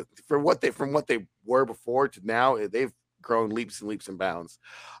 From what they were before to now, they've grown leaps and leaps and bounds.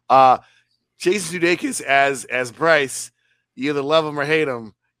 Jason Sudeikis as Bryce, you either love him or hate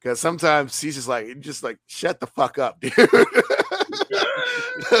him, because sometimes he's just like shut the fuck up, dude.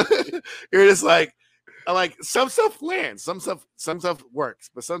 You're just like some stuff lands, some stuff works,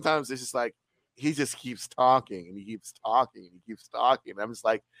 but sometimes it's just like he just keeps talking and he keeps talking and he keeps talking. I'm just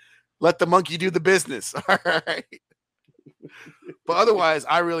like, let the monkey do the business. All right. But otherwise,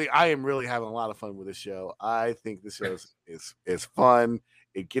 I am really having a lot of fun with this show. I think this show is fun.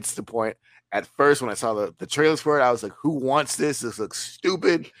 It gets to the point. At first, when I saw the trailers for it, I was like, who wants this? This looks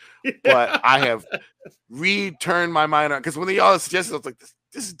stupid. But I have returned my mind on, because when they all suggested, I was like,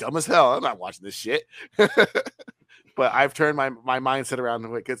 this is dumb as hell. I'm not watching this shit. But I've turned my mindset around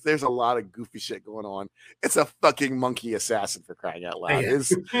to it, because there's a lot of goofy shit going on. It's a fucking monkey assassin, for crying out loud.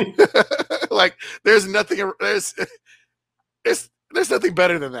 It's like there's nothing. there's nothing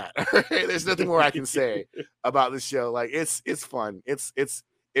better than that. Right? There's nothing more I can say about this show. Like it's fun.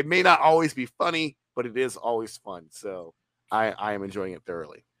 It may not always be funny, but it is always fun. So I am enjoying it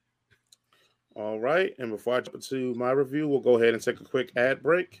thoroughly. All right, and before I jump into my review, we'll go ahead and take a quick ad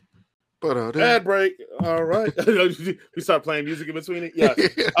break. But Ad break. All right. We start playing music in between it. Yes.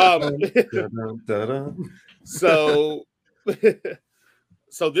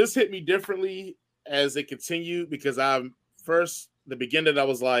 So this hit me differently as it continued because the beginning I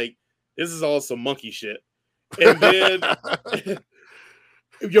was like, this is all some monkey shit. And then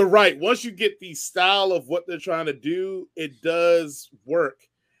you're right. Once you get the style of what they're trying to do, it does work.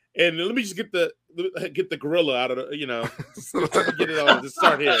 And let me just get the gorilla out of the, get it on to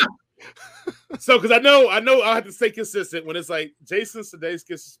start here. So, because I know I have to stay consistent when it's like Jason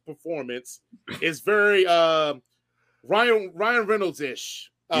Sudeikis' performance is very Ryan Reynolds-ish.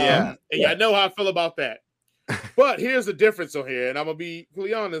 And I know how I feel about that. But here's the difference on here, and I'm gonna be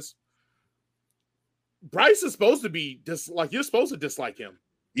completely honest. Bryce is supposed to be you're supposed to dislike him.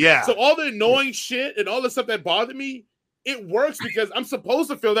 Yeah. So all the annoying shit and all the stuff that bothered me, it works because I'm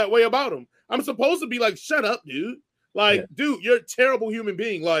supposed to feel that way about him. I'm supposed to be like, shut up, dude. Like, dude, you're a terrible human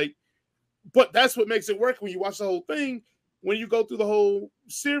being. Like, but that's what makes it work when you watch the whole thing. When you go through the whole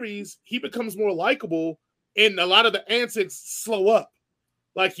series, he becomes more likable, and a lot of the antics slow up.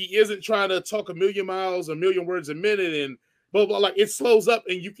 Like, he isn't trying to talk a million words a minute, and blah, blah. Like, it slows up,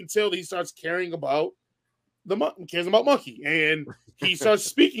 and you can tell that he starts caring about Monkey, and he starts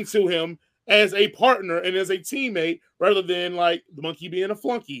speaking to him as a partner and as a teammate rather than like the monkey being a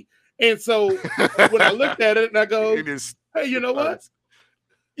flunky. And so when I looked at it and I go, hey, you know what?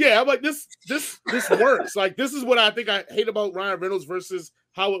 Yeah, I'm like, this works. Like, this is what I think I hate about Ryan Reynolds versus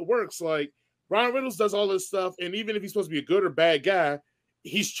how it works. Like, Ryan Reynolds does all this stuff, and even if he's supposed to be a good or bad guy,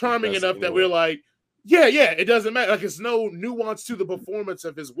 he's charming enough that we're like, yeah, it doesn't matter. Like, it's no nuance to the performance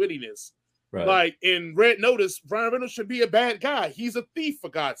of his wittiness. Right. Like, in Red Notice, Ryan Reynolds should be a bad guy. He's a thief, for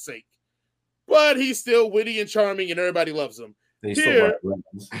God's sake. But he's still witty and charming, and everybody loves him. Here,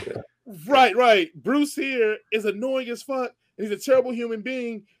 right. Bruce here is annoying as fuck. He's a terrible human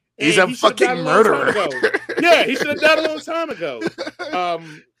being. He's a fucking murderer. Yeah, he should have died a long time ago.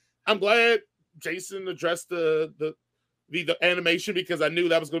 I'm glad Jason addressed the animation because I knew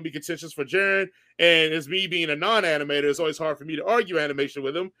that was going to be contentious for Jaren. And as me being a non-animator, it's always hard for me to argue animation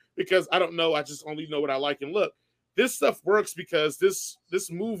with him because I don't know. I just only know what I like and look. This stuff works because this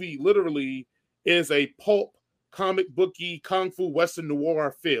movie literally is a pulp comic booky kung fu western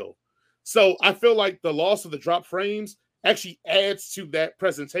noir feel. So I feel like the loss of the drop frames actually adds to that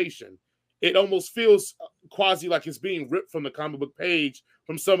presentation. It almost feels quasi like it's being ripped from the comic book page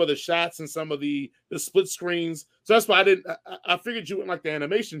from some of the shots and some of the split screens. So that's why I figured you wouldn't like the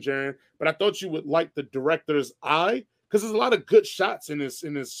animation, Jaren, but I thought you would like the director's eye because there's a lot of good shots in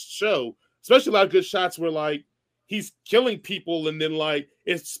this show, especially a lot of good shots where like he's killing people and then like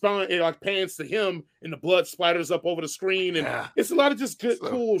it like pans to him and the blood splatters up over the screen and it's a lot of just good,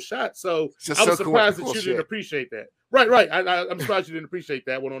 cool shots. So I was surprised that you didn't appreciate that. Right. I'm surprised you didn't appreciate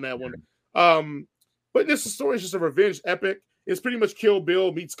that one on that one. But this story is just a revenge epic. It's pretty much Kill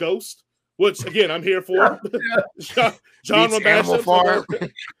Bill meets Ghost, which again I'm here for. Genre mashup.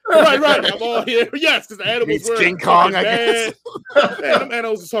 Right. I'm all here. Yes, because the animals were King Kong. I guess. Man, them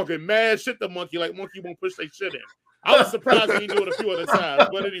animals are talking mad shit. The monkey won't push their shit in. I was surprised when he do it a few other times,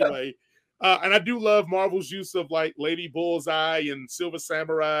 but anyway. And I do love Marvel's use of like Lady Bullseye and Silver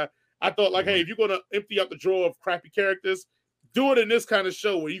Samurai. I thought like, hey, if you're gonna empty out the drawer of crappy characters, do it in this kind of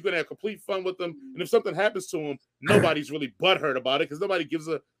show where you're gonna have complete fun with them. And if something happens to them, nobody's really butthurt about it because nobody gives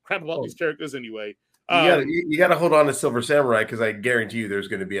a crap about these characters anyway. You got to hold on to Silver Samurai because I guarantee you there's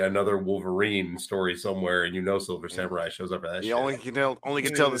going to be another Wolverine story somewhere, and Silver Samurai shows up for that. You only can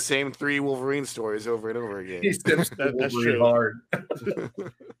tell the same 3 Wolverine stories over and over again. That's true. Hard.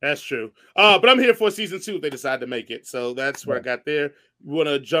 That's true. But I'm here for season 2 if they decide to make it. So that's where I got there. We want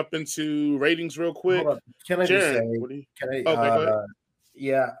to jump into ratings real quick. Can I Jaren, just say? Go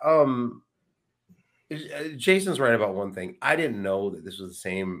ahead. Jason's right about one thing. I didn't know that this was the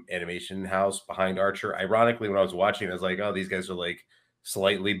same animation house behind Archer. Ironically, when I was watching, I was like, "Oh, these guys are like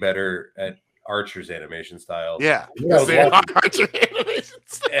slightly better at Archer's animation style." Yeah, Archer animation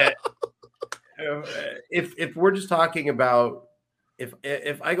style. If we're just talking about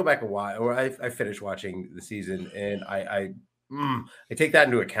if I go back a while, or I finish watching the season and I take that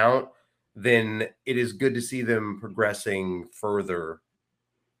into account, then it is good to see them progressing further.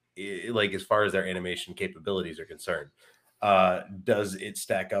 Like as far as their animation capabilities are concerned, does it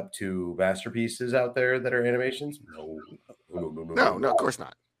stack up to masterpieces out there that are animations? No, of course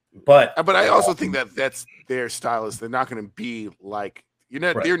not. But I also think that that's their style. Is they're not going to be like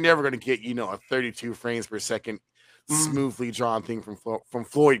They're never going to get a 32 frames per second smoothly drawn thing from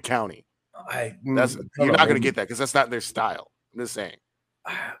Floyd County. You're not going to get that because that's not their style. I'm just saying.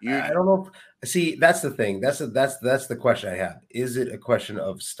 I don't know. See, that's the thing. That's the question I have. Is it a question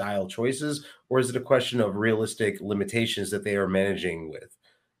of style choices, or is it a question of realistic limitations that they are managing with?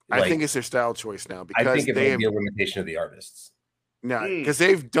 I think it's their style choice now because I think it may be a limitation of the artists. No, because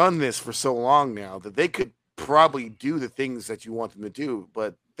they've done this for so long now that they could probably do the things that you want them to do,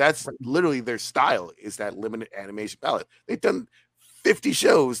 but that's literally their style, is that limited animation palette. They've done 50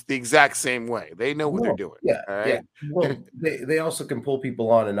 shows the exact same way. They know what they're doing. Yeah, all right? yeah. Well, they also can pull people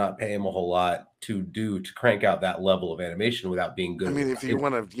on and not pay them a whole lot to crank out that level of animation without being good. I mean, if you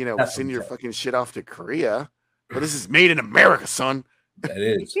want to send your fucking shit off to Korea, but this is made in America, son. That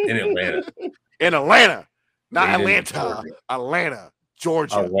is in Atlanta. In Atlanta. Not Atlanta, Atlanta,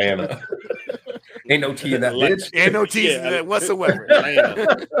 Georgia. Atlanta. Ain't no T in that bitch. Ain't no T in that whatsoever.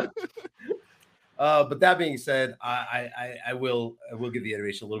 But that being said, I will give the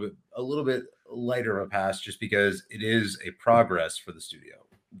animation a little bit lighter of a pass just because it is a progress for the studio.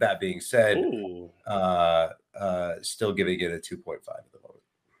 That being said, still giving it a 2.5 at the moment.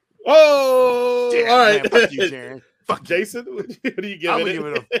 Oh, damn, all right. Man, fuck you, Jaron. Fuck Jason. What do you give I'm it?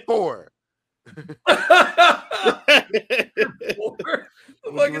 gonna give it a 4.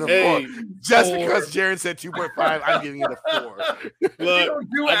 Hey, just because Jaron said 2.5, I'm giving it a 4. Look, you don't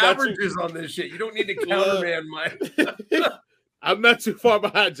do averages on this shit. You don't need to counterman my. I'm not too far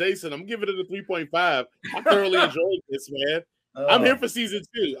behind Jason. I'm giving it a 3.5. I thoroughly enjoyed this, man. I'm here for season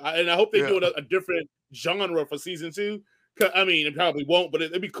 2, and I hope they do a different genre for season 2. I mean, it probably won't, but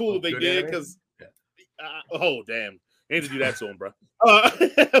it'd be cool if they did. Because, oh damn. I need to do that to him, bro.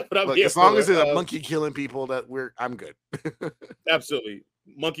 But I'm Look, here as long as it. there's a monkey killing people, I'm good. Absolutely,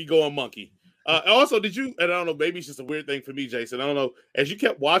 monkey going monkey. Also, did you? And I don't know, maybe it's just a weird thing for me, Jason. I don't know. As you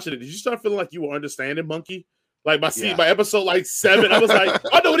kept watching it, did you start feeling like you were understanding monkey? Like by episode 7, I was like,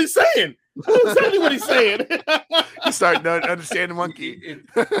 I know what he's saying. I know exactly what he's saying. You start understanding monkey.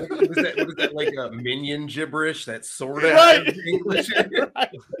 Was that like a minion gibberish? That sort of English.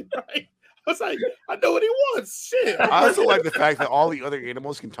 Right. I was like, I know what he wants. Shit. I also like the fact that all the other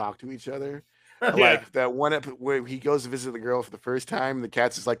animals can talk to each other. Like that one episode where he goes to visit the girl for the first time, and the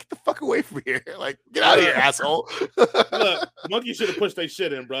cat's just like, "Get the fuck away from here! Like, get out of here, asshole!" Look, monkey should have pushed their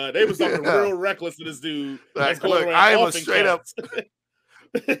shit in, bro. They was talking real reckless to this dude. Like, look, I am a straight up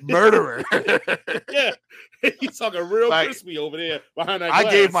murderer. Yeah, he's talking real crispy over there behind that glass. I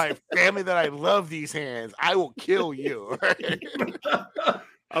gave my family that I love these hands. I will kill you.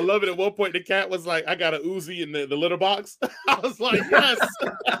 I love it. At one point, the cat was like, "I got a Uzi in the litter box." I was like, "Yes."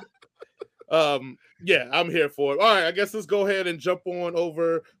 Yeah, I'm here for it. All right, I guess let's go ahead and jump on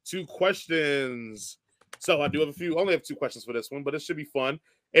over to questions. So I do have only have 2 questions for this one, but it should be fun.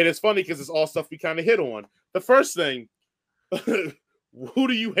 And it's funny because it's all stuff we kind of hit on. The first thing, who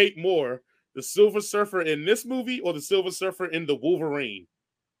do you hate more, the Silver Surfer in this movie or the Silver Surfer in the Wolverine?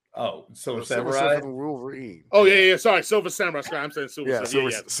 Oh, Silver Samurai. Wolverine. Oh yeah. Sorry, Silver Samurai. I'm saying Silver.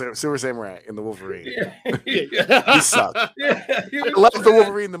 Silver Samurai in the Wolverine. Yeah. He sucked. I love the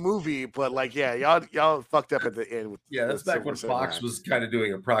Wolverine the movie, but y'all fucked up at the end. That's back when Fox was kind of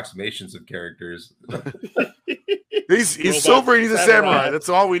doing approximations of characters. He's Silver and he's a samurai. That's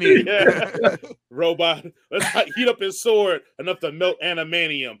all we need. Yeah. Robot. Let's heat up his sword enough to melt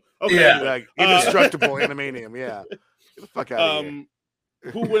animanium. Okay. Yeah, like indestructible animanium. Yeah. Get the fuck out of here.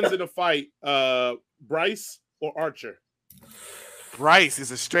 Who wins in a fight, Bryce or Archer? Bryce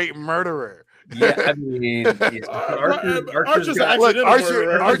is a straight murderer. Yeah, I mean, Archer's Archer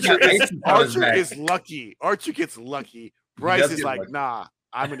is lucky. Archer gets lucky. Bryce is like, lucky. Nah,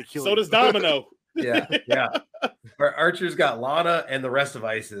 I'm gonna kill you. So does Domino. Yeah. Archer's got Lana and the rest of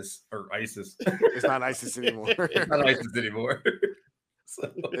ISIS. It's not ISIS anymore. It's not ISIS anymore.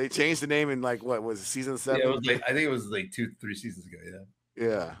 So, they changed the name in what was it, season 7? Yeah, it was I think it was 2-3 seasons ago.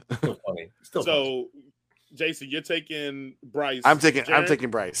 Yeah. Still funny. So, funny. Jason, you're taking Bryce. I'm taking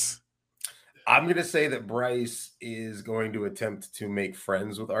Bryce. I'm going to say that Bryce is going to attempt to make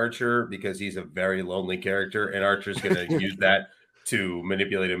friends with Archer because he's a very lonely character, and Archer's going to use that to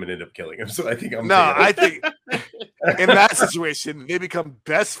manipulate him and end up killing him. So I think I think in that situation they become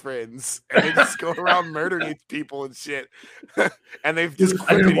best friends and they just go around murdering people and shit. And they've just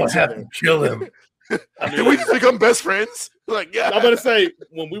quit each other. Kill him. Did we just become best friends? Like, yeah. I'm gonna say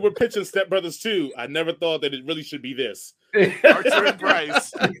when we were pitching Step Brothers 2, I never thought that it really should be this. Archer and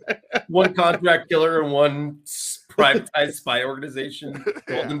Bryce. One contract killer and one privatized spy organization.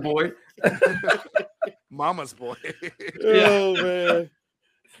 Golden Boy. Mama's boy. Oh man.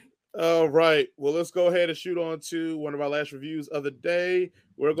 All right. Well, let's go ahead and shoot on to one of our last reviews of the day.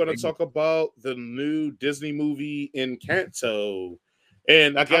 We're going to talk about the new Disney movie Encanto.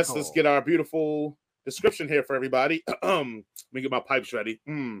 And I guess let's get our beautiful description here for everybody. Let me get my pipes ready.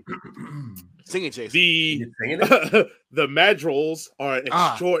 Sing it, Jason. The Madrils are an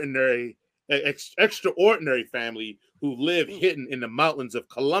extraordinary family who live hidden in the mountains of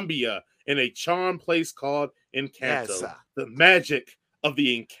Colombia in a charmed place called Encanto. Yes. The magic of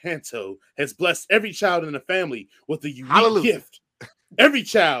the Encanto has blessed every child in the family with a unique gift. Every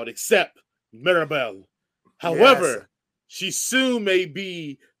child except Mirabel. However, she soon may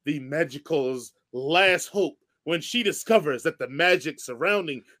be the magical's last hope when she discovers that the magic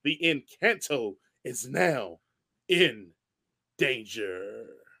surrounding the Encanto is now in danger.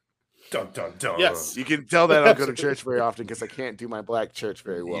 Dun, dun, dun. Yes, you can tell that I don't go to church very often because I can't do my black church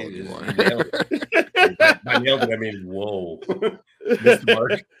very well anymore. I nailed it. I mean, whoa. Mr.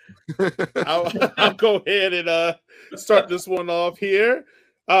 Mark. I'll go ahead and start this one off here.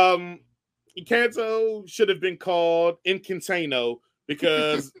 Encanto should have been called Encantano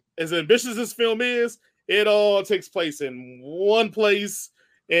because as ambitious as this film is, it all takes place in one place,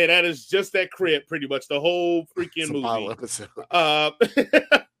 and that is just that crib, pretty much the whole freaking movie.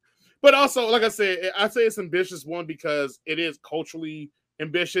 But also, like I say it's ambitious, one, because it is culturally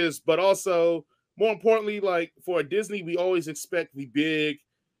ambitious, but also, more importantly, like for Disney, we always expect the big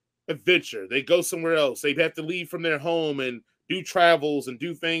adventure. They go somewhere else. They have to leave from their home and do travels and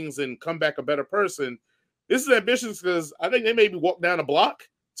do things and come back a better person. This is ambitious because I think they maybe walk down a block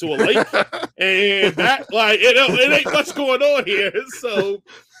to a lake, and that it ain't much going on here. So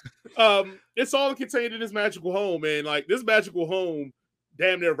it's all contained in this magical home, and like this magical home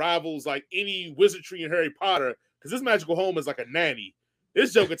damn near rivals like any wizardry in Harry Potter, because this magical home is like a nanny.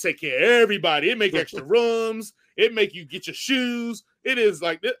 This joke can take care of everybody. It make extra rooms. It make you get your shoes. It is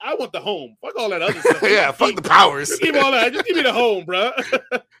like, I want the home. Fuck all that other stuff. Fuck the powers. Just give all that. Just give me the home, bro.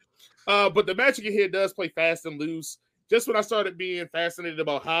 But the magic in here does play fast and loose. Just when I started being fascinated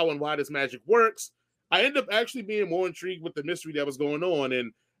about how and why this magic works, I end up actually being more intrigued with the mystery that was going on.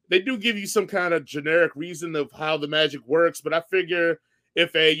 And they do give you some kind of generic reason of how the magic works, but I figure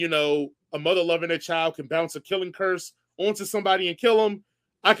if a mother loving their child can bounce a killing curse onto somebody and kill them,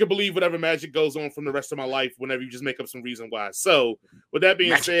 I can believe whatever magic goes on from the rest of my life whenever you just make up some reason why. So with that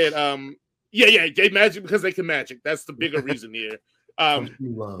being said, they magic because they can magic. That's the bigger reason here. But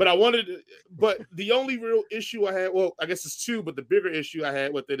the only real issue I had, well, I guess it's two, but the bigger issue I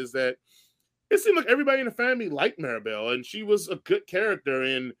had with it is that it seemed like everybody in the family liked Mirabel, and she was a good character,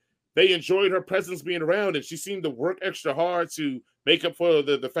 and they enjoyed her presence being around, and she seemed to work extra hard to make up for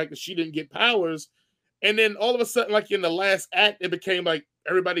the fact that she didn't get powers. And then all of a sudden, like in the last act, it became like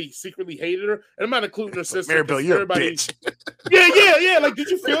everybody secretly hated her. And I'm not including her sister. Mirabel, you're a bitch. Yeah. Like,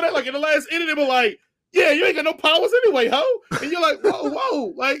 did you feel that? Like in the last ending, they were like, yeah, you ain't got no powers anyway, ho. And you're like,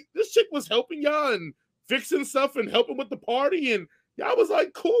 whoa. Like this chick was helping y'all and fixing stuff and helping with the party. And y'all was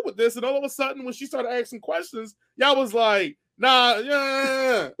like cool with this. And all of a sudden, when she started asking questions, y'all was like, nah,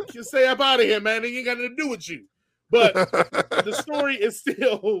 you stay up out of here, man. It ain't got nothing to do with you. But the story is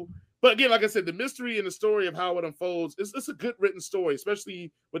still, but again, like I said, the mystery and the story of how it unfolds, it's a good written story,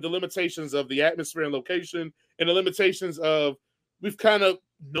 especially with the limitations of the atmosphere and location and the limitations of, we've kind of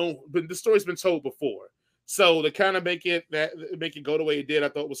known, but the story's been told before. So to kind of make it go the way it did, I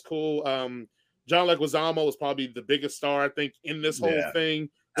thought was cool. John Leguizamo was probably the biggest star, I think, in this whole thing.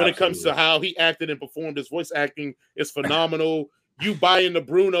 When it comes to how he acted and performed, his voice acting is phenomenal. You buy into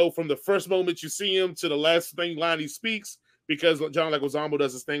Bruno from the first moment you see him to the last line he speaks, because John Leguizamo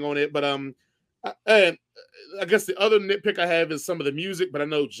does his thing on it. But and I guess the other nitpick I have is some of the music, but I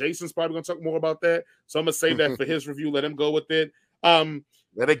know Jason's probably going to talk more about that, so I'm going to save that for his review. Let him go with it.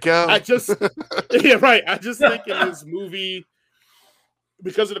 Let it go. I just think in this movie,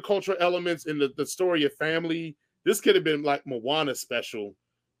 because of the cultural elements and the story of family, this could have been like Moana special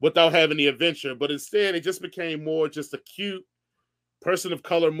without having the adventure, but instead it just became more just a cute person of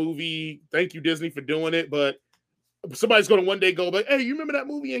color movie. Thank you, Disney, for doing it. But somebody's going to one day go like, hey, you remember that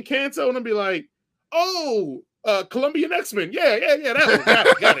movie Encanto? And I'll be like, oh, Colombian X-Men. Yeah, that one.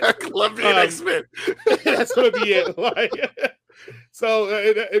 Got it. Colombian X-Men. That's going to be it. Like, so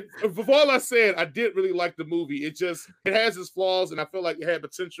for all I said, I did really like the movie. It has its flaws, and I feel like it had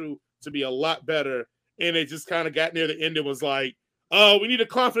potential to be a lot better. And it just kind of got near the end and was like, we need a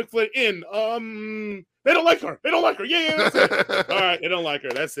conflict for the end. They don't like her. Yeah, that's it. All right, they don't like her.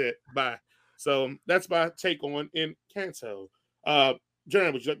 That's it. Bye. So that's my take on Encanto.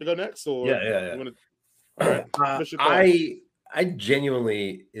 Jeremy, would you like to go next? Or yeah. Right, I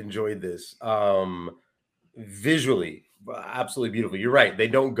genuinely enjoyed this. Visually, absolutely beautiful. You're right. They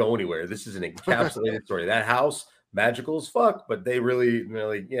don't go anywhere. This is an encapsulated story. That house, magical as fuck, but they really,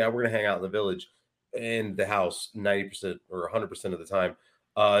 like, yeah, we're gonna hang out in the village and the house 90% or 100% of the time.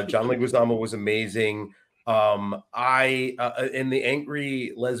 John Leguizamo was amazing. I and the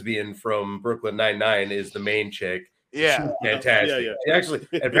angry lesbian from Brooklyn Nine-Nine is the main chick. Yeah, she's fantastic. Yeah. She actually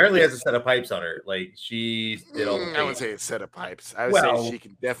apparently has a set of pipes on her. Like she did all the things. I wouldn't say it's set of pipes. I would say she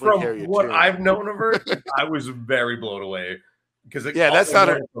can definitely From carry a what tune. I've known of her, I was very blown away because that's not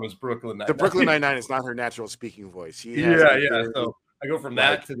her. Was Brooklyn Nine-Nine. The Brooklyn Nine-Nine is not her natural speaking voice. She has So I go from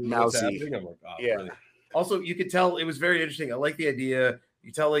that to what's mousy. happening. I'm like, oh, really? Also, you could tell it was very interesting. I like the idea.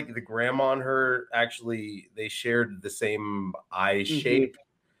 You tell like the grandma and her actually they shared the same eye shape,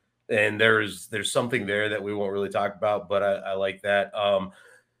 and there's something there that we won't really talk about, but I like that.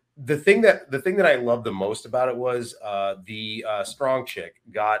 The thing that I loved the most about it was the strong chick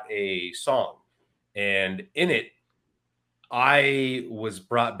got a song, and in it, I was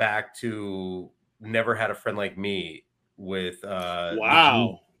brought back to Never Had a Friend Like Me with from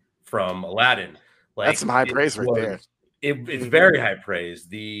Aladdin. Like, that's some high praise right there. It's very high praise.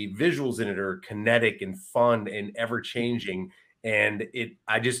 The visuals in it are kinetic and fun and ever changing. And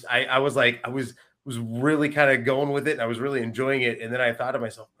I was really kind of going with it. And I was really enjoying it. And then I thought to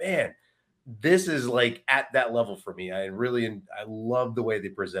myself, man, this is like at that level for me. I love the way they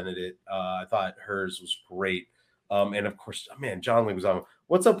presented it. I thought hers was great. And of course, man, John Leguizamo.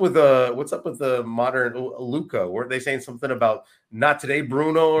 What's up with the modern Luca? Weren't they saying something about not today,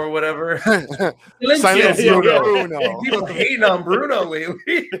 Bruno, or whatever? Bruno. People hating on Bruno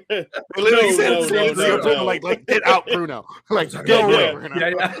lately. Literally said Bruno, like get out, Bruno. Like go away, Bruno.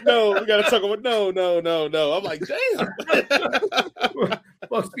 No, we gotta talk about no. I'm like, damn.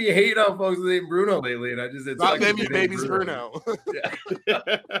 Folks be hating on folks named Bruno lately, and I just not them, you baby's Bruno.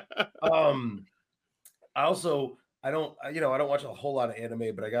 I don't watch a whole lot of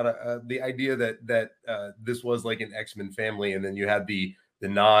anime, but I got the idea that this was like an X-Men family, and then you had the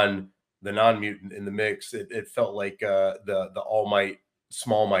non-mutant in the mix. It felt like the All Might,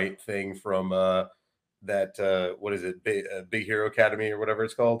 Small Might thing from that what is it, Big Hero Academy or whatever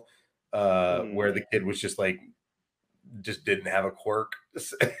it's called, where the kid was just didn't have a quirk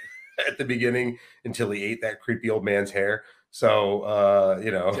at the beginning until he ate that creepy old man's hair. So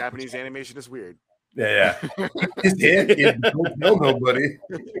Japanese animation is weird. Yeah. Don't tell nobody.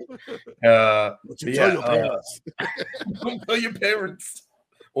 Tell your parents. Don't tell your parents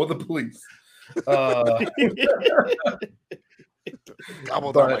or the police.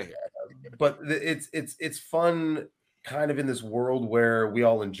 But it's fun, kind of in this world where we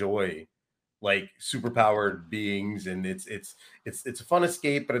all enjoy like superpowered beings, and it's a fun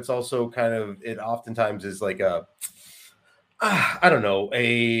escape, but it's also kind of, it oftentimes is like a I don't know,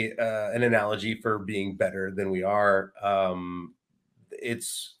 an analogy for being better than we are.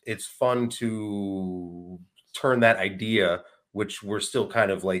 It's fun to turn that idea, which we're still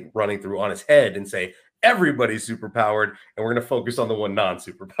kind of like running through, on its head and say everybody's superpowered, and we're going to focus on the one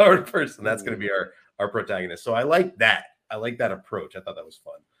non-superpowered person. That's going to be our protagonist. So I like that. I like that approach. I thought that was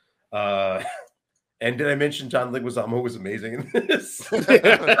fun. And did I mention John Leguizamo was amazing in this? If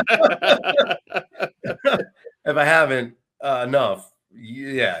I haven't, enough.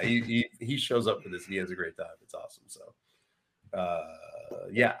 Yeah, he shows up for this. He has a great time. It's awesome. So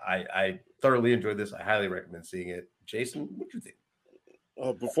I thoroughly enjoyed this. I highly recommend seeing it. Jason, what do you think?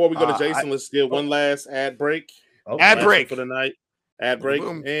 Before we go to Jason, let's get one last ad break. Ad break for the night. Ad break.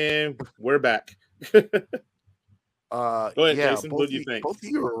 Boom. And we're back. Go ahead, Jason. What do you think? Both of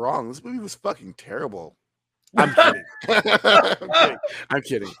you were wrong. This movie was fucking terrible. I'm kidding. I'm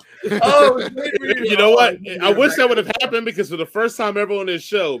kidding. Oh, you know what? I wish that would have happened, because for the first time ever on this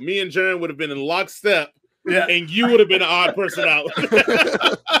show, me and Jaron would have been in lockstep, and you would have been an odd person out.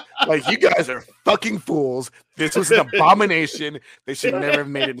 Like, you guys are fucking fools. This was an abomination. They should never have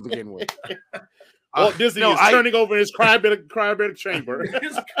made it to begin with. Walt Disney is turning over his crybatic chamber.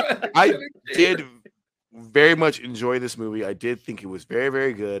 I did very much enjoy this movie. I did think it was very,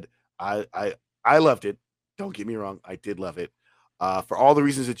 very good. I loved it. Don't get me wrong. I did love it for all the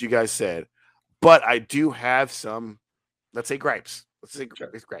reasons that you guys said. But I do have some, let's say, gripes. Let's say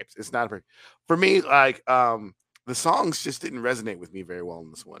it's gripes. It's not a, for me, like, the songs just didn't resonate with me very well in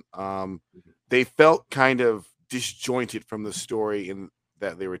this one. They felt kind of disjointed from the story in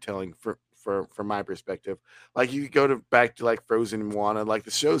that they were telling from my perspective. Like, you go back to like Frozen and Moana, like the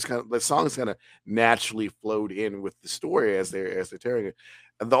songs kind of naturally flowed in with the story as they're telling it.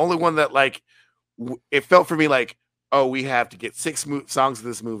 And the only one that, like, it felt for me like, oh, we have to get 6 songs of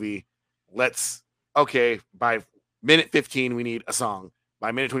this movie. By minute 15 we need a song.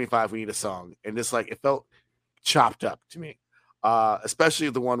 By minute 25 we need a song. And just like, it felt chopped up to me. Especially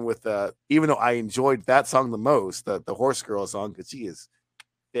the one with even though I enjoyed that song the most, the Horse Girl song, because she is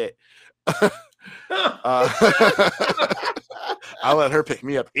fit. I'll let her pick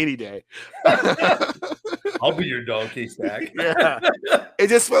me up any day. I'll be your donkey stack. Yeah. It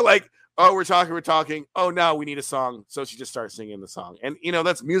just felt like, oh, we're talking. Oh, now we need a song. So she just starts singing the song. And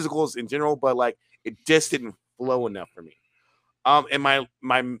that's musicals in general, but like it just didn't flow enough for me. And my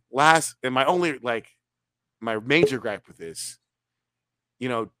only like my major gripe with this,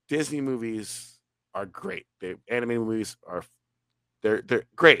 Disney movies are great. Animated movies they're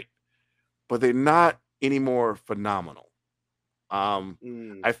great, but they're not anymore phenomenal.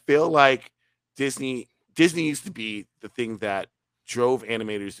 I feel like Disney used to be the thing that drove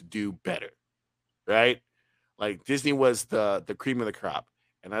animators to do better, right? Like Disney was the cream of the crop,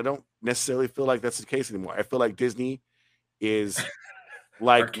 and I don't necessarily feel like that's the case anymore. I feel like Disney is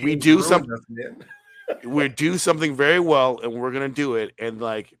like we do something very well, and we're gonna do it, and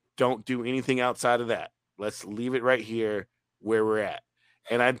like don't do anything outside of that. Let's leave it right here where we're at.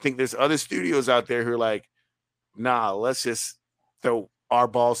 And I think there's other studios out there who are like, nah, let's just throw our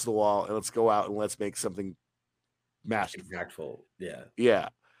balls to the wall and let's go out and let's make something masterful. Yeah. Yeah.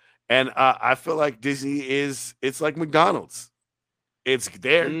 And I feel like Disney it's like McDonald's. It's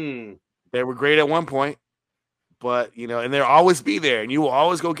there. They were great at one point, but and they'll always be there, and you will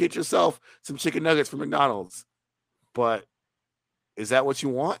always go get yourself some chicken nuggets from McDonald's. But is that what you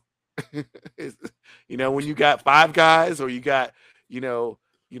want? When you got Five Guys or you got,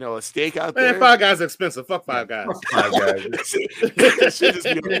 a steak out there. Man, Five Guys is expensive. Fuck Five Guys. Five Guys.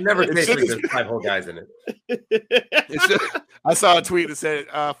 It never tastes like there's 5 whole guys in it. I saw a tweet that said,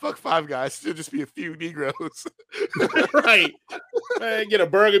 fuck Five Guys. Should just be a few Negroes. Right. Man, get a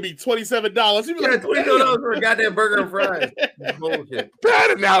burger, be $27. You be like, $22 for a goddamn burger and fries. Bullshit.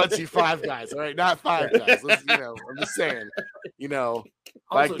 Bad analogy, Five Guys. All right, not Five Guys. I'm just saying,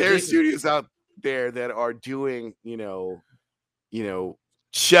 like there's studios out there that are doing,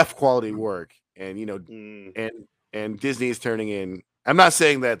 chef quality work, and and Disney is turning in. I'm not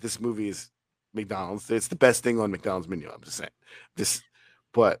saying that this movie is McDonald's. It's the best thing on McDonald's menu. I'm just saying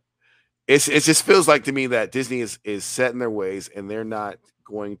but it just feels like to me that Disney is set in their ways, and they're not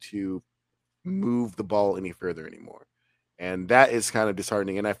going to move the ball any further anymore. And that is kind of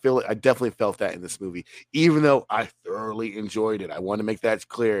disheartening. And I definitely felt that in this movie, even though I thoroughly enjoyed it. I want to make that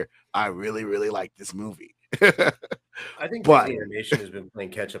clear. I really, really like this movie. I think Disney Animation has been playing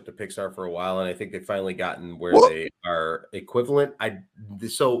catch up to Pixar for a while, and I think they've finally gotten where they are equivalent.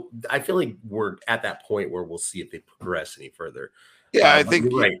 So I feel like we're at that point where we'll see if they progress any further. Yeah, I think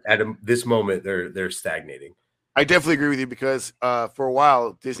you're right. At this moment, they're stagnating. I definitely agree with you, because for a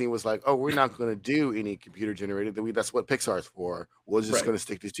while Disney was like, "Oh, we're not going to do any computer generated. That's what Pixar's for. We're just going to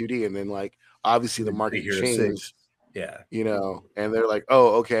stick to 2D." And then, like, obviously the market changed. Yeah, and they're like,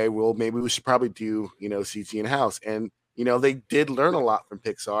 "Oh, okay, well, maybe we should probably do CG in house." And they did learn a lot from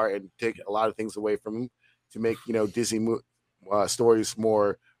Pixar and take a lot of things away from them to make Disney stories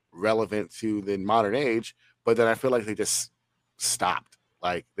more relevant to the modern age. But then I feel like they just stopped.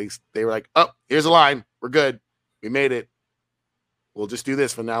 Like they were like, "Oh, here's a line. We're good. We made it. We'll just do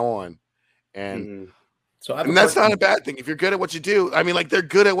this from now on." And and that's not a bad thing if you're good at what you do. I mean, like, they're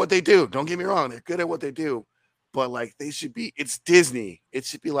good at what they do. Don't get me wrong; they're good at what they do. But like, they should be. It's Disney. It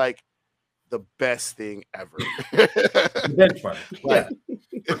should be like the best thing ever. Benchmark. Like,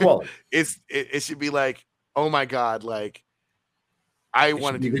 it should be like, oh my god, like I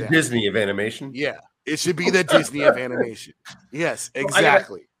want to do the that. Disney of animation. Yeah, it should be the Disney of animation. Yes,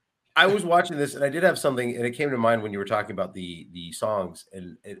 exactly. I was watching this, and I did have something, and it came to mind when you were talking about the songs,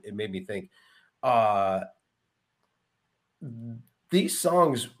 and it made me think. These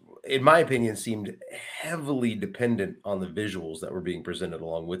songs, in my opinion, seemed heavily dependent on the visuals that were being presented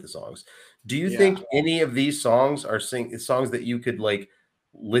along with the songs. Do you think any of these songs are songs that you could like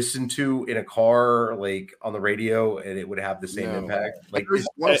listen to in a car, like on the radio, and it would have the same impact? Like, there's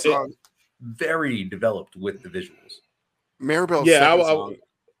one song very developed with the visuals. Maribel's song.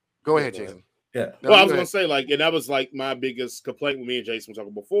 Go ahead, Jason. Yeah. Well, I was going to say, like, and that was like my biggest complaint with me and Jason were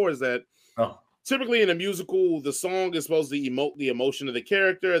talking before, is that typically in a musical, the song is supposed to emote the emotion of the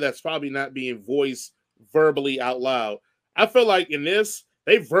character. That's probably not being voiced verbally out loud. I feel like in this,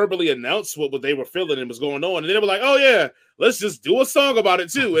 they verbally announced what they were feeling and was going on. And then they were like, "Oh yeah, let's just do a song about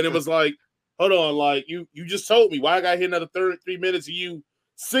it too." And it was like, hold on, like you just told me, why I got here another 3 minutes of you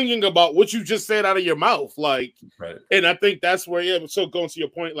singing about what you just said out of your mouth. Like, right. And I think that's where, so going to your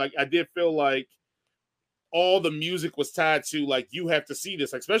point, like, I did feel like all the music was tied to, like, you have to see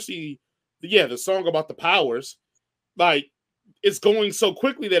this, like, especially the song about the powers. Like, it's going so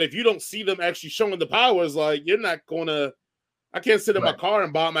quickly that if you don't see them actually showing the powers, like you're not gonna. I can't sit in my car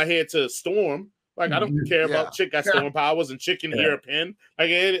and bob my head to Storm. Like I don't care about Chick got Storm powers and Chick can hear a pin. Like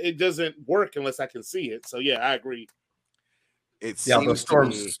it doesn't work unless I can see it. So yeah, I agree. But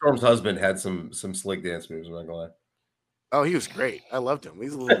Storm's husband had some slick dance moves. I'm not gonna lie. Oh, he was great. I loved him.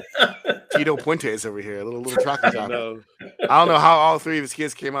 He's a little Tito Puentes over here, a little chocolate chocolate. I don't know how all three of his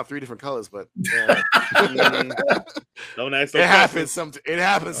kids came out 3 different colors, but don't ask. It happens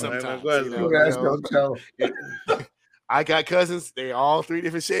sometimes. Don't tell. I got cousins. They all 3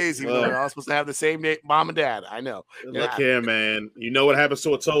 different shades. Even though they're all supposed to have the same name, mom and dad. I know. Look here, man. You know what happens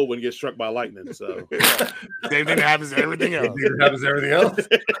to a toad when it gets struck by lightning. So same thing that happens to everything else.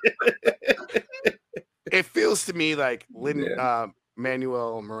 It feels to me like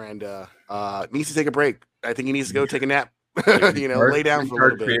Manuel Miranda needs to take a break. I think he needs to go take a nap. Lay down for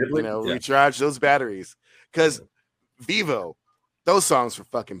a little bit. Recharge those batteries. Because Vivo, those songs were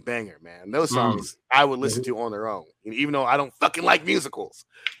fucking banger, man. Those songs I would listen to on their own. Even though I don't fucking like musicals,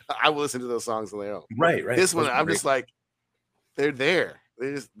 I would listen to those songs on their own. Right. This one, I'm just like, they're there.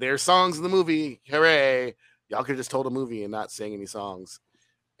 They're songs in the movie. Hooray. Y'all could have just told a movie and not sing any songs.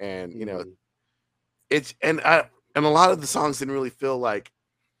 And, it's and a lot of the songs didn't really feel like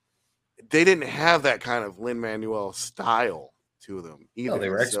they didn't have that kind of Lin-Manuel style to them either. No, they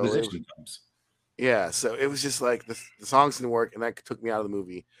were exposition films. Yeah, so it was just like the songs didn't work, and that took me out of the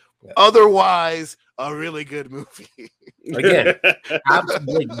movie. Yeah. Otherwise, a really good movie. Again,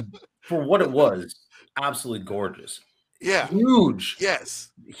 absolutely, for what it was, absolutely gorgeous. Yeah, huge.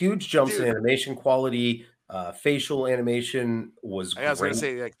 Yes, huge jumps in animation quality. Facial animation was great. I was going to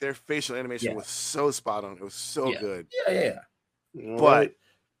say, like, their facial animation was so spot on. It was so good. Yeah. But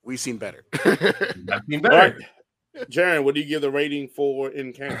we've seen better. I've seen better. Right. Jaron, what do you give the rating for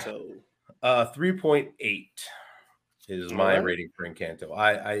Encanto? 3.8 is my rating for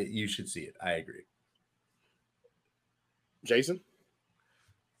Encanto. You should see it. I agree. Jason?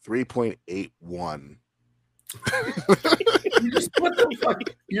 3.81. What the fuck?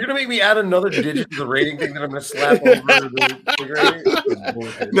 You're gonna make me add another digit to the rating thing that I'm gonna slap over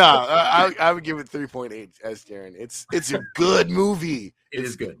the rating? No, I would give it 3.8 as Jaron. It's a good movie. It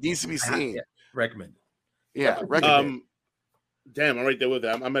is good. It needs to be seen. Recommend. Yeah, recommend. Damn, I'm right there with it.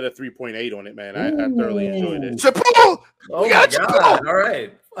 I'm at a 3.8 on it, man. I thoroughly enjoyed it. Chappelle! Oh my God. All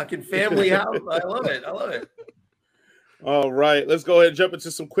right. Fucking family house. I love it. All right. Let's go ahead and jump into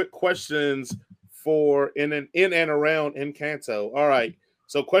some quick questions for in and around Encanto. All right.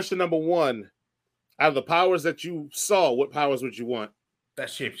 So question number 1. Out of the powers that you saw, what powers would you want? That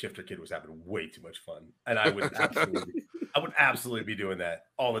shapeshifter kid was having way too much fun. And I would absolutely be doing that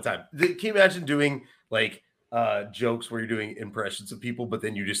all the time. Can you imagine doing like jokes where you're doing impressions of people, but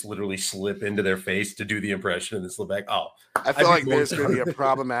then you just literally slip into their face to do the impression and then slip back? Oh, I feel like there's going to be a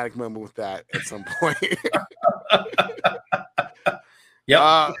problematic moment with that at some point.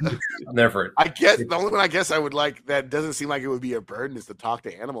 Yeah, I'm there for it. I guess the only one I would like that doesn't seem like it would be a burden is the talk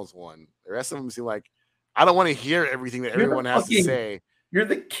to animals one. The rest of them seem like I don't want to hear everything that everyone has to say. You're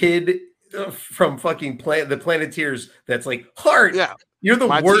the kid from fucking the Planeteers that's like heart. Yeah, you're the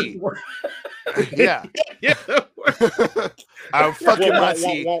worst. Yeah. I'm fucking my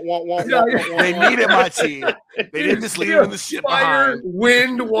tea. They needed my tea. They didn't just leave in the shit behind.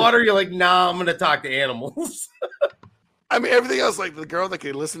 Wind, water. You're like, nah, I'm gonna talk to animals. I mean, everything else, like the girl that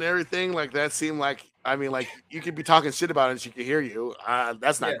could listen to everything, like that seemed like, I mean, like you could be talking shit about it and she could hear you.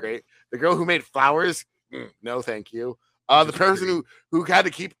 That's not great. The girl who made flowers, no, thank you. The person who had to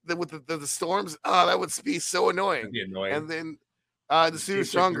keep with the storms, that would be so annoying. And then the super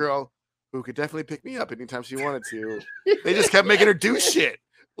strong girl who could definitely pick me up anytime she wanted to. They just kept making her do shit.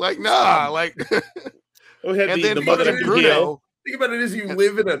 Like, nah, like. And then fucking Bruno. Think about it as you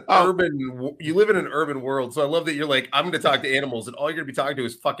live in an urban world. So I love that you're like, I'm going to talk to animals, and all you're going to be talking to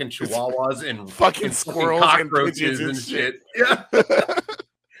is fucking chihuahuas and fucking squirrels, cockroaches and shit. Yeah.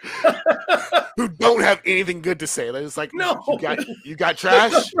 Who don't have anything good to say. They're just like, no, you got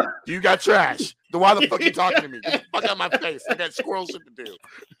trash. You got trash. Then why the fuck are you talking to me? Get the fuck out of my face. I got squirrel shit to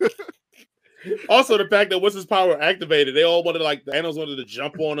do. Also, the fact that once his power activated, they all wanted, like, the animals wanted to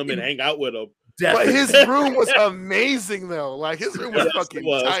jump on him and hang out with him. But his room was amazing, though. Like, his room was fucking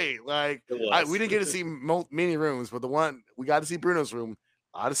tight. Like, we didn't get to see many rooms, but the one we got to see Bruno's room,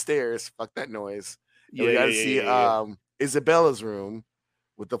 out of stairs. Fuck that noise. And we got to see Isabella's room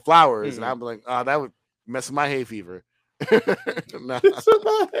with the flowers, and I'm like, oh, that would mess with my hay fever. Mess with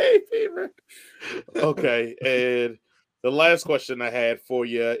my hay fever. Okay, and the last question I had for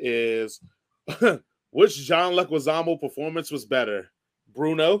you is, which John Leguizamo performance was better,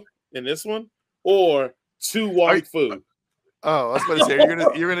 Bruno in this one, or Tu Wong Fu? Oh, I was about to say you're gonna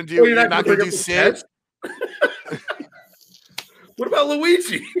do. Oh, you're not gonna bring do up the Sid. pets? What about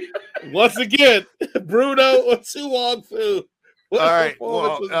Luigi? Once again, Bruno or Tu Wong Fu. What All right.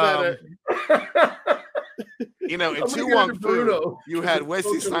 performance was better? You know, in I'm Tu gonna Wong give it to Fu, Bruno. you had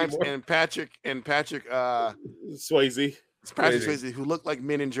Wesley Don't tell me Snipes more. and Patrick Swayze. Patrick Crazy. Swayze, who looked like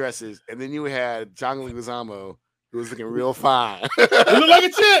men in dresses, and then you had John Leguizamo, who was looking real fine. He looked like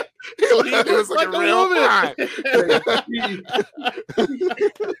a chick. He was like looking a real woman. fine.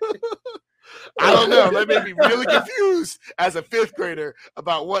 I don't know. That made me really confused as a fifth grader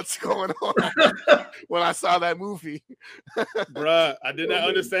about what's going on when I saw that movie. Bruh, I did not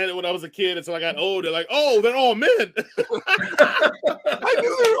understand it when I was a kid until I got older. Like, oh, they're all men. I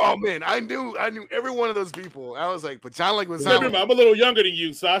knew they were all men. I knew every one of those people. I was like, but John Leguizamo. Remember, I'm a little younger than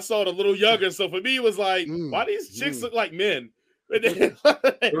you, so I saw it a little younger. So for me, it was like, Mm, why these chicks mm. look like men?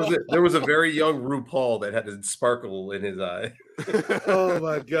 There was a very young RuPaul that had a sparkle in his eye. Oh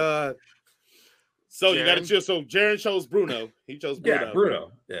my god. So you got to Jaren? choose. So Jaren chose Bruno. He chose Bruno. Yeah,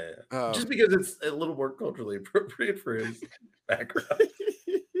 Bruno. Yeah. Oh. Just because it's a little more culturally appropriate for his background.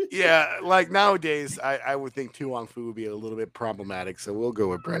 Yeah, like nowadays, I would think Tu Wong Fu would be a little bit problematic, so we'll go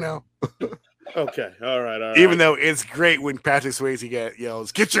with Bruno. Okay. All right. Even though it's great when Patrick Swayze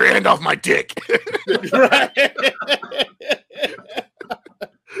yells, "Get your hand off my dick!" right.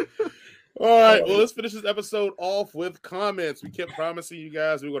 All right. Well, let's finish this episode off with comments. We kept promising you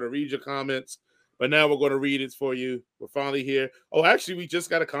guys we were going to read your comments, but now we're going to read it for you. We're finally here. Oh, actually, we just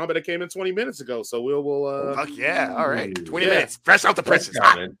got a comment that came in 20 minutes ago, so we'll Fuck yeah! All right, 20 Yeah. minutes, fresh out the presses.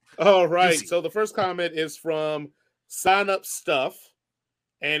 Ah, All right. Juicy. So the first comment is from Sign Up Stuff,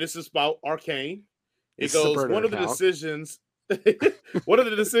 and this is about Arcane. It This is a goes, burner one of the account.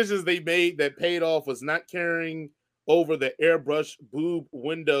 decisions they made that paid off was not carrying over the airbrush boob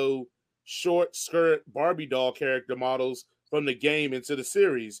window short skirt Barbie doll character models from the game into the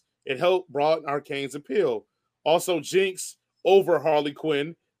series. It helped broaden Arcane's appeal. Also, Jinx over Harley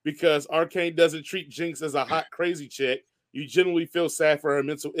Quinn, because Arcane doesn't treat Jinx as a hot, crazy chick. You generally feel sad for her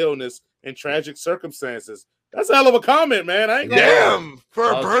mental illness and tragic circumstances. That's a hell of a comment, man. I ain't gonna Damn,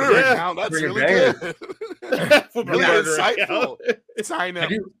 for a Oh, burner yeah. account, that's Bring it really back. good. For Really burner insightful. account. Sign up. I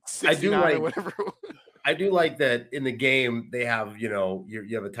do 69 like- or whatever. I do like that in the game they have, you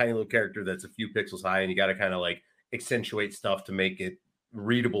have a tiny little character that's a few pixels high and you got to kind of like accentuate stuff to make it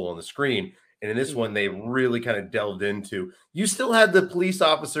readable on the screen. And in this one, they really kind of delved into, you still had the police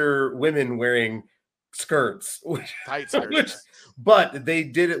officer women wearing skirts, Tight skirts. but they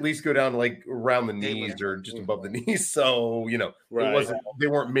did at least go down like around the They knees went- or just above the knees. So, Right. they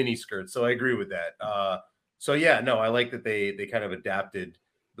weren't mini skirts. So I agree with that. So yeah, no, I like that they kind of adapted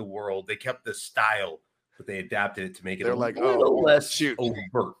the world. They kept the style, but they adapted it to make it They're a like, little oh, less shoot.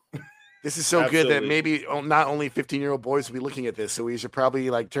 overt. This is so good that Absolutely. maybe not only 15-year-old boys will be looking at this, so we should probably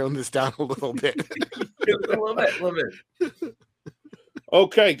like tone this down a little bit. a little bit.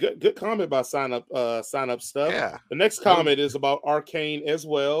 Okay, good comment by sign up stuff. Yeah. The next comment is about Arcane as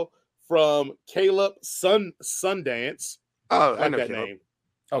well, from Caleb Sundance. Oh, I Like know that Caleb. name.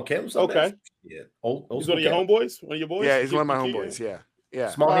 Okay. Okay. Yeah. Old He's school one of your cat. homeboys? One of your boys? Yeah, he's one of my You- you- homeboys. Yeah. Yeah.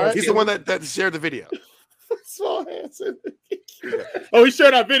 Small All hands. right. He's the one that shared the video. Small hands. Oh, he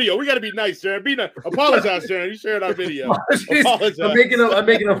shared our video. We got to be nice, Jared. Apologize, Jared. You shared our video. Apologize. I'm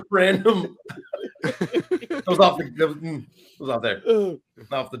making a random. That was off there.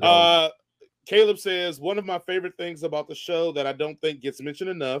 Off the dome. Caleb says, one of my favorite things about the show that I don't think gets mentioned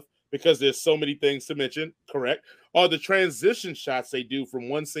enough, because there's so many things to mention, correct, are the transition shots they do from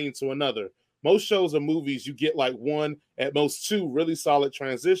one scene to another. Most shows or movies, you get like one, at most two really solid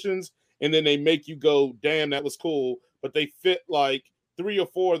transitions, and then they make you go, damn, that was cool. But they fit like 3 or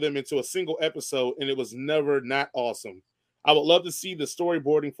 4 of them into a single episode, and it was never not awesome. I would love to see the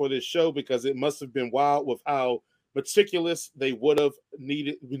storyboarding for this show, because it must have been wild with how meticulous they would have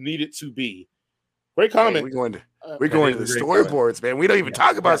needed to be. Great comment. We're going to That the is a great storyboards, man. We don't even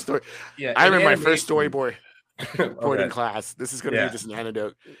talk about story. Yeah, I and remember my first animation- storyboard board Okay. in class. This is going to Yeah. be just an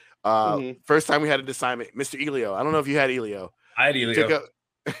anecdote. Mhm. First time we had an assignment, Mr. Elio. I don't know if you had Elio. I had Elio.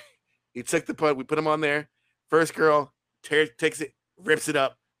 He took the putt. We put him on there. First girl takes it, rips it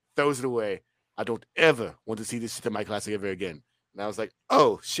up, throws it away. I don't ever want to see this shit in my class ever again. And I was like,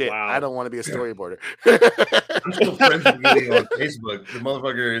 oh shit, Wow. I don't want to be a storyboarder. I'm still friends with Elio on Facebook. The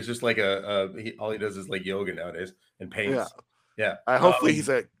motherfucker is just like all he does is like yoga nowadays and paints. Yeah. Hopefully he's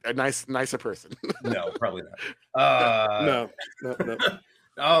a nicer person. No, probably not.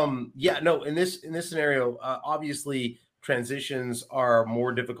 No. Yeah, no, in this scenario, obviously transitions are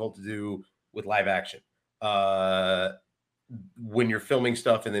more difficult to do with live action. When you're filming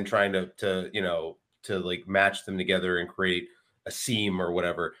stuff and then trying to to like match them together and create a seam or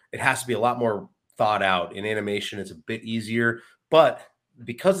whatever. It has to be a lot more thought out. In animation, it's a bit easier, but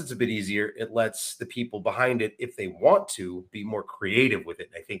because it's a bit easier, it lets the people behind it, if they want to, be more creative with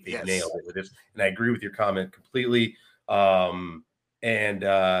it. I think they nailed it with this, and I agree with your comment completely. And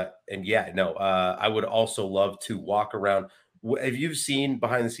yeah, no, I would also love to walk around. Have you seen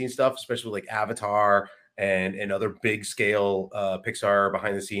behind the scenes stuff, especially like Avatar and other big scale Pixar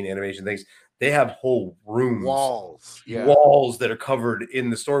behind the scene animation things? They have whole rooms, walls that are covered in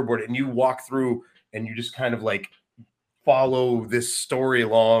the storyboard, and you walk through and you just kind of like follow this story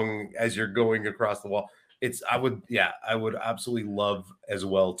along as you're going across the wall. I would absolutely love as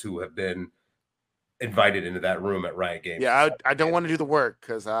well to have been invited into that room at Riot Games. Yeah, I don't want to do the work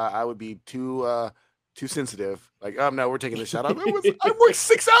because I would be too sensitive. Like, no, we're taking the shot. I worked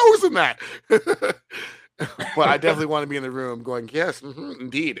 6 hours in that. But I definitely want to be in the room going, yes,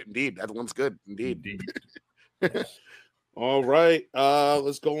 indeed, that one's good, indeed. All right,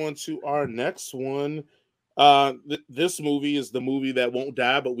 let's go on to our next one. This movie is the movie that won't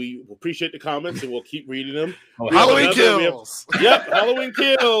die, but we appreciate the comments and we'll keep reading them. Halloween Kills. Yep, Halloween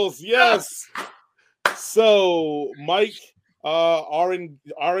Kills. Yes. So Mike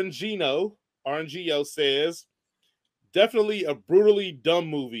Arangino says, definitely a brutally dumb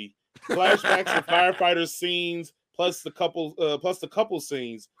movie. Flashbacks and firefighter scenes plus the couple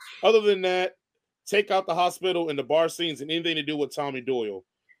scenes. Other than that, take out the hospital and the bar scenes and anything to do with Tommy Doyle.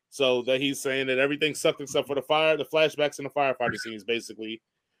 So that he's saying that everything sucked except for the flashbacks and the firefighter scenes, basically.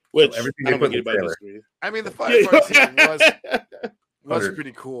 Which so I don't think anybody disagrees. I mean, the firefighter scene was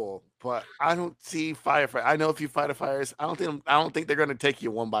pretty cool, but I don't see firefighter. I know a few fighter fires. I don't think they're gonna take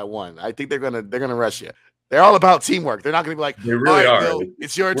you one by one. I think they're gonna rush you. They're all about teamwork. They're not gonna be like, they really are. Bill,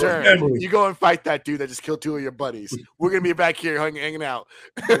 it's your turn. You go and fight that dude that just killed 2 of your buddies. We're gonna be back here hanging out.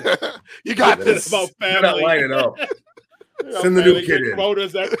 You got this. About family. You're not lining up. Send the new kid in.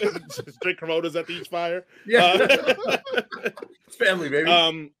 Drink promoters at each fire. Yeah, it's family, baby.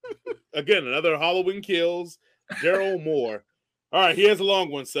 Again, another Halloween Kills. Daryl Moore. All right, here's a long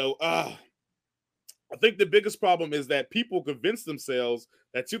one. So, I think the biggest problem is that people convince themselves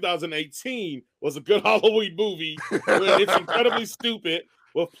that 2018 was a good Halloween movie when it's incredibly stupid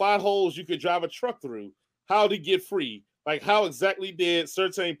with plot holes you could drive a truck through. How to get free? Like, how exactly did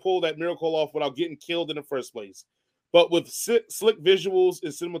Certain pull that miracle off without getting killed in the first place? But with slick visuals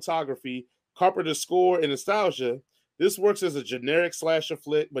and cinematography, Carpenter's score and nostalgia, this works as a generic slasher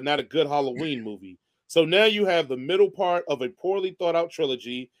flick, but not a good Halloween movie. So now you have the middle part of a poorly thought out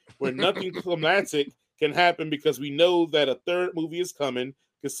trilogy where nothing climactic can happen because we know that a third movie is coming.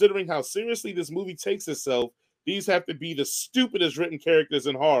 Considering how seriously this movie takes itself, these have to be the stupidest written characters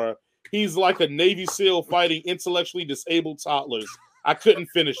in horror. He's like a Navy SEAL fighting intellectually disabled toddlers. I couldn't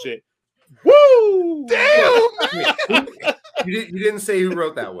finish it. Woo! Damn! You didn't say who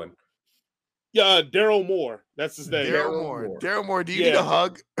wrote that one. Yeah, Daryl Moore. That's his name. Daryl Moore. Do you need a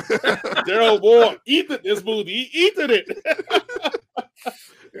hug? Daryl Moore. Ethan this movie. Ethan it.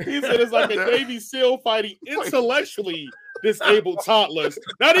 He said it's like a Navy SEAL fighting intellectually disabled toddlers.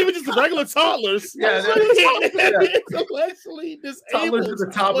 Not even just regular toddlers. Yeah, intellectually disabled toddlers at the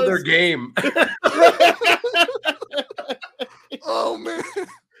top of their game. Oh man.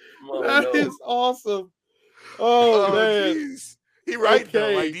 That is awesome. Oh man. Geez. He right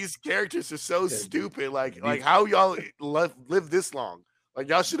though. Like these characters are so stupid. Like how y'all live this long? Like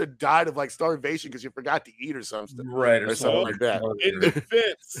y'all should have died of like starvation because you forgot to eat or something. Right, or something like that.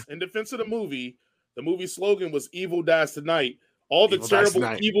 In defense of the movie slogan was "Evil dies tonight." All the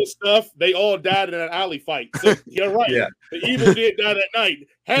terrible evil stuff, they all died in an alley fight. So you're right. Yeah. The evil did die that night.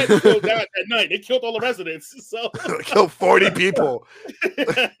 Had to go die that night. They killed all the residents. So killed 40 people.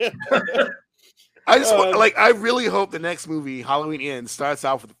 I just I really hope the next movie, Halloween Ends, starts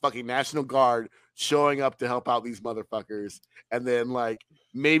out with the fucking National Guard showing up to help out these motherfuckers, and then like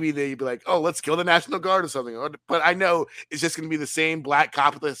maybe they'd be like, "Oh, let's kill the National Guard" or something. But I know it's just gonna be the same black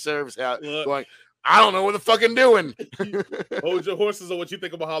cop at the service out going, "I don't know what the fucking doing." Hold your horses on what you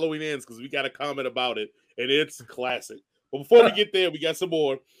think about Halloween Ends because we got a comment about it, and it's classic. But before we get there, we got some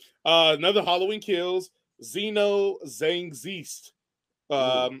more. Another Halloween Kills. Zeno Zangzist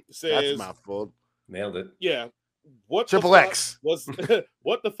says, "That's my fault." Nailed it. Yeah. What Triple X was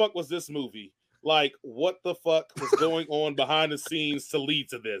what the fuck was this movie? Like, what the fuck was going on behind the scenes to lead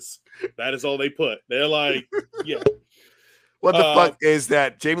to this? That is all they put. They're like, yeah. What the fuck is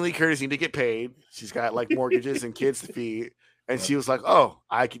that? Jamie Lee Curtis need to get paid. She's got like mortgages and kids to feed. And she was like, "Oh,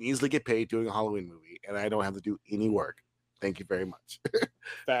 I can easily get paid doing a Halloween movie and I don't have to do any work. Thank you very much."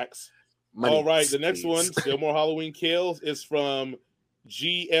 Facts. Money, all right. The next one, still more Halloween Kills, is from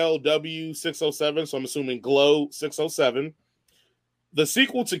GLW 607, so I'm assuming Glow 607. The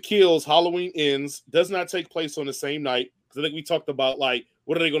sequel to Kills, Halloween Ends, does not take place on the same night. I think we talked about, like,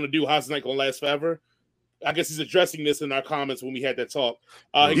 what are they going to do? How's the night going to last forever? I guess he's addressing this in our comments when we had that talk.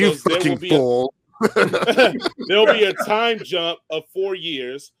 He You goes, fucking fool. There'll be a time jump of 4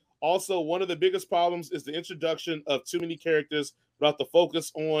 years. Also, one of the biggest problems is the introduction of too many characters without the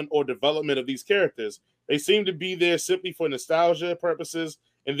focus on or development of these characters. They seem to be there simply for nostalgia purposes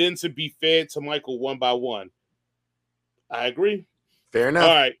and then to be fed to Michael one by one. I agree. Fair enough.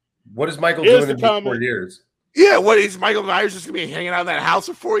 All right. What is Michael Here's doing the in 4 comment. years? Yeah, what is Michael Myers just gonna be hanging out in that house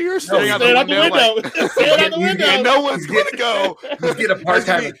for 4 years? No, Staring he's out Stand out the window. like- Stand out the window. and no one's gonna go. He's getting a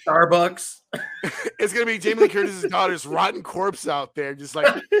part-time at Starbucks. It's gonna be Jamie Lee Curtis's daughter's rotten corpse out there, just like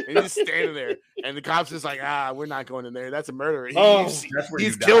and he's just standing there, and the cops just like, we're not going in there. That's a murderer. That's where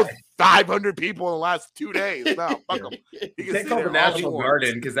He's you killed die. 500 people in the last 2 days. No, fuck him. He can They stay call the there all he National wants. Guard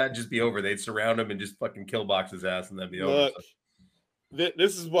in because that'd just be over. They'd surround him and just fucking kill box his ass, and that'd be over. Look,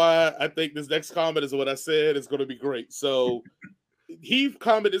 this is why I think this next comment is what I said is going to be great. So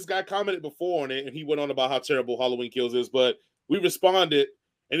this guy commented before on it, and he went on about how terrible Halloween Kills is, but we responded,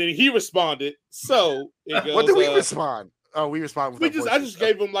 and then he responded. So it goes, What did we respond? Oh, we responded with I just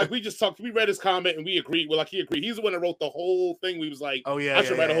gave him, like, we just talked. We read his comment and we agreed. Well, like, he agreed. He's the one that wrote the whole thing. We was like, Oh yeah, I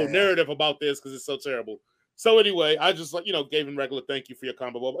should write a whole narrative about this because it's so terrible. So anyway, I just, like, gave him regular thank you for your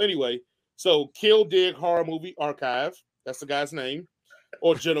comment. But anyway, so Kill Dig Horror Movie Archive. That's the guy's name,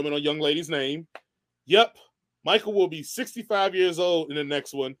 or gentleman or young lady's name. Yep, Michael will be 65 years old in the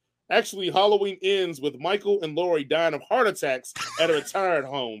next one. Actually, Halloween ends with Michael and Laurie dying of heart attacks at a retired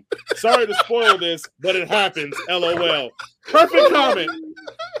home. Sorry to spoil this, but it happens. LOL. Perfect comment.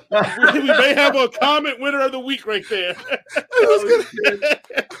 We may have a comment winner of the week right there.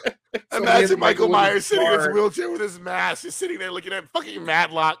 Imagine Michael Myers sitting in his wheelchair with his mask, just sitting there looking at fucking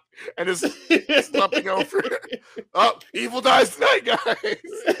Matlock and just slumping over. Oh, evil dies tonight,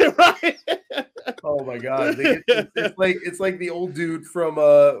 guys. Right? Oh my god! It's like the old dude from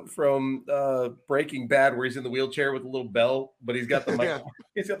Breaking Bad, where he's in the wheelchair with a little bell, but he's got the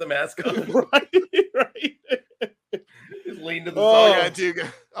he's got the mask on. Right. He's leaned to the All we side.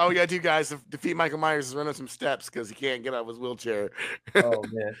 gotta do, guys, to defeat Michael Myers is run up some steps because he can't get out of his wheelchair. Oh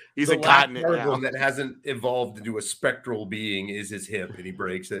man, He's the incontinent last now. one that hasn't evolved into a spectral being is his hip, and he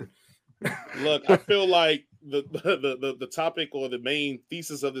breaks it. Look, I feel like the topic or the main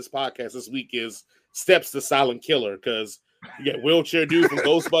thesis of this podcast this week is steps to silent killer, because you get wheelchair dude from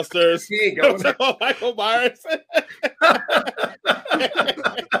Ghostbusters. He ain't going. Michael Myers.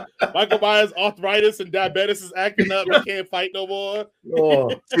 Michael Myers' arthritis and diabetes is acting up. He can't fight no more.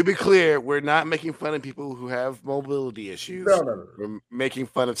 Oh. To be clear, we're not making fun of people who have mobility issues. No. We're making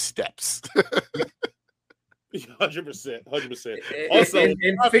fun of steps. 100%. Also,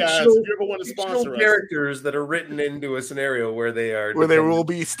 and guys, fictional, if you ever want to fictional sponsor us, characters that are written into a scenario where they are Where there will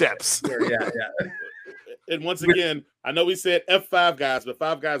be steps. Yeah. and once again, I know we said F5 guys, but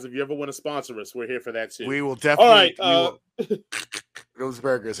Five Guys, if you ever want to sponsor us, we're here for that too. We will definitely. All right. Those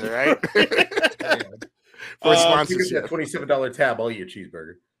burgers, all right? You For get sponsorship. that $27 tab. I'll eat a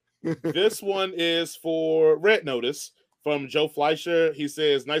cheeseburger. This one is for Red Notice from Joe Fleischer. He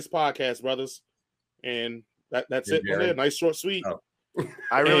says, "Nice podcast, brothers," and that's Hey, it. Jared. There. Nice, short, sweet. Oh.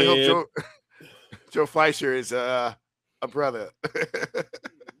 I really hope Joe Fleischer is a brother.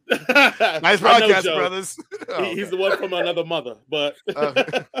 Nice I know broadcast, Joe. brothers. Oh, He's the one from another mother, but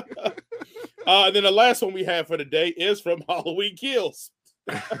and then the last one we have for the day is from Halloween Kills.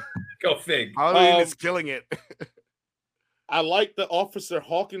 Go fig. Halloween is killing it. I like the Officer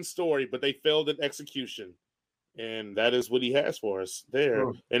Hawkins story, but they failed in execution. And that is what he has for us there.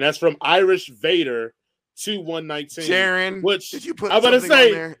 Oh. And that's from Irish Vader 2119. Jaron, Which did you put I'm gonna something say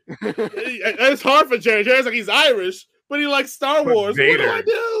on there? it's hard for Jaron. Jaron's like he's Irish, but he likes Star But Wars. Vader. What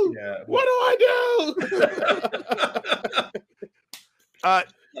do I do? Yeah. What do I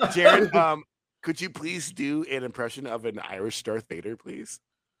do? Jaron, could you please do an impression of an Irish Darth Vader, please?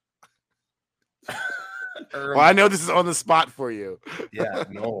 Well, I know this is on the spot for you. Yeah,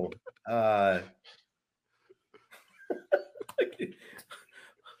 no.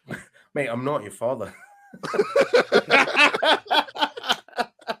 Mate, I'm not your father.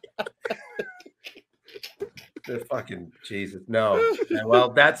 The fucking Jesus. No. Yeah,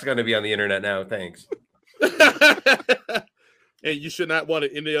 well, that's going to be on the internet now. Thanks. And you should not want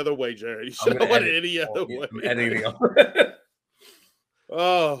it any other way, Jared. You I'm should gonna not want it edit- any other way. I'm editing on.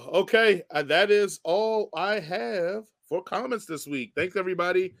 Oh, okay. That is all I have for comments this week. Thanks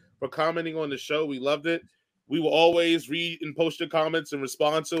everybody for commenting on the show. We loved it. We will always read and post your comments and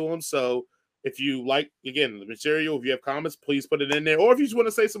respond to them. So If you like, again, the material, if you have comments, please put it in there. Or if you just want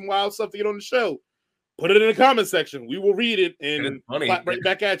to say some wild stuff to get on the show, put it in the comment section. We will read it and clap right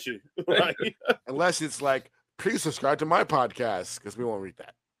back at you. Right? Unless it's like, please subscribe to my podcast, because we won't read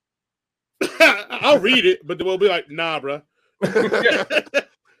that. I'll read it, but we'll be like, nah, bro.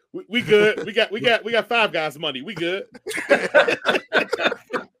 we good. We got Five Guys money. We good.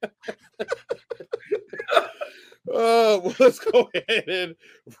 Well, let's go ahead and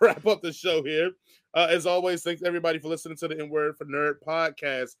wrap up the show here. As always, thanks everybody for listening to the N-Word for Nerd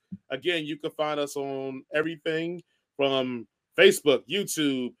podcast. Again, you can find us on everything from Facebook,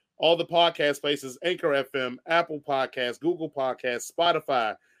 YouTube, all the podcast places, Anchor FM, Apple Podcasts, Google Podcasts,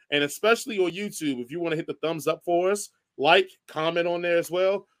 Spotify, and especially on YouTube. If you want to hit the thumbs up for us, like, comment on there as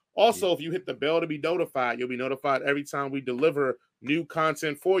well. Also, if you hit the bell to be notified, you'll be notified every time we deliver new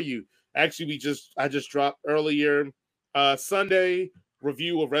content for you. Actually, I just dropped earlier Sunday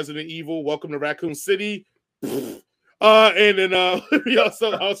review of Resident Evil, Welcome to Raccoon City. And then we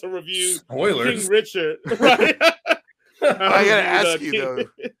also reviewed spoilers. King Richard. Right? I gotta ask you though,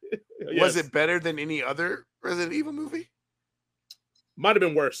 was it better than any other Resident Evil movie? Might have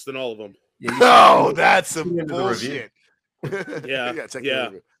been worse than all of them. Yeah, no, that's some bullshit. Yeah.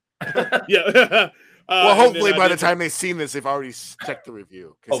 Yeah. Well, hopefully by the time they've seen this, they've already checked the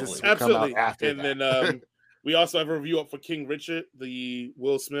review. Absolutely. After and then we also have a review up for King Richard, the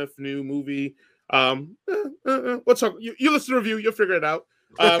Will Smith new movie. We'll talk. You listen to the review, you'll figure it out.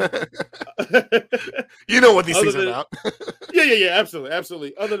 You know what these things are about. Yeah,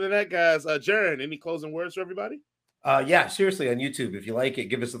 absolutely. Other than that, guys, Jaren, any closing words for everybody? Yeah, seriously, on YouTube, if you like it,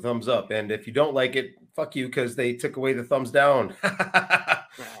 give us a thumbs up. And if you don't like it, fuck you, because they took away the thumbs down.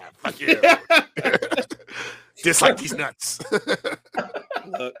 Fuck you. Dislike these nuts.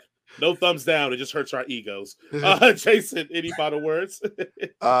 Look, no thumbs down. It just hurts our egos. Jason, any final words?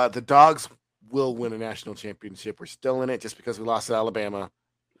 The Dogs will win a national championship. We're still in it just because we lost to Alabama.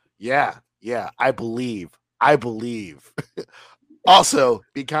 Yeah, I believe. Also,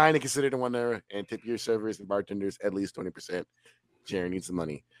 be kind and considerate to one another, and tip your servers and bartenders at least 20%. Jaren needs the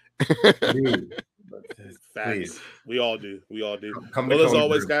money. Facts. We all do. Well, as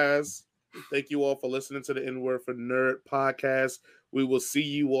always, guys, thank you all for listening to the N-Word for Nerd podcast. We will see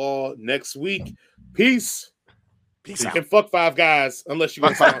you all next week. Peace. Out. And fuck Five Guys, unless you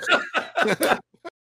want to sponsor.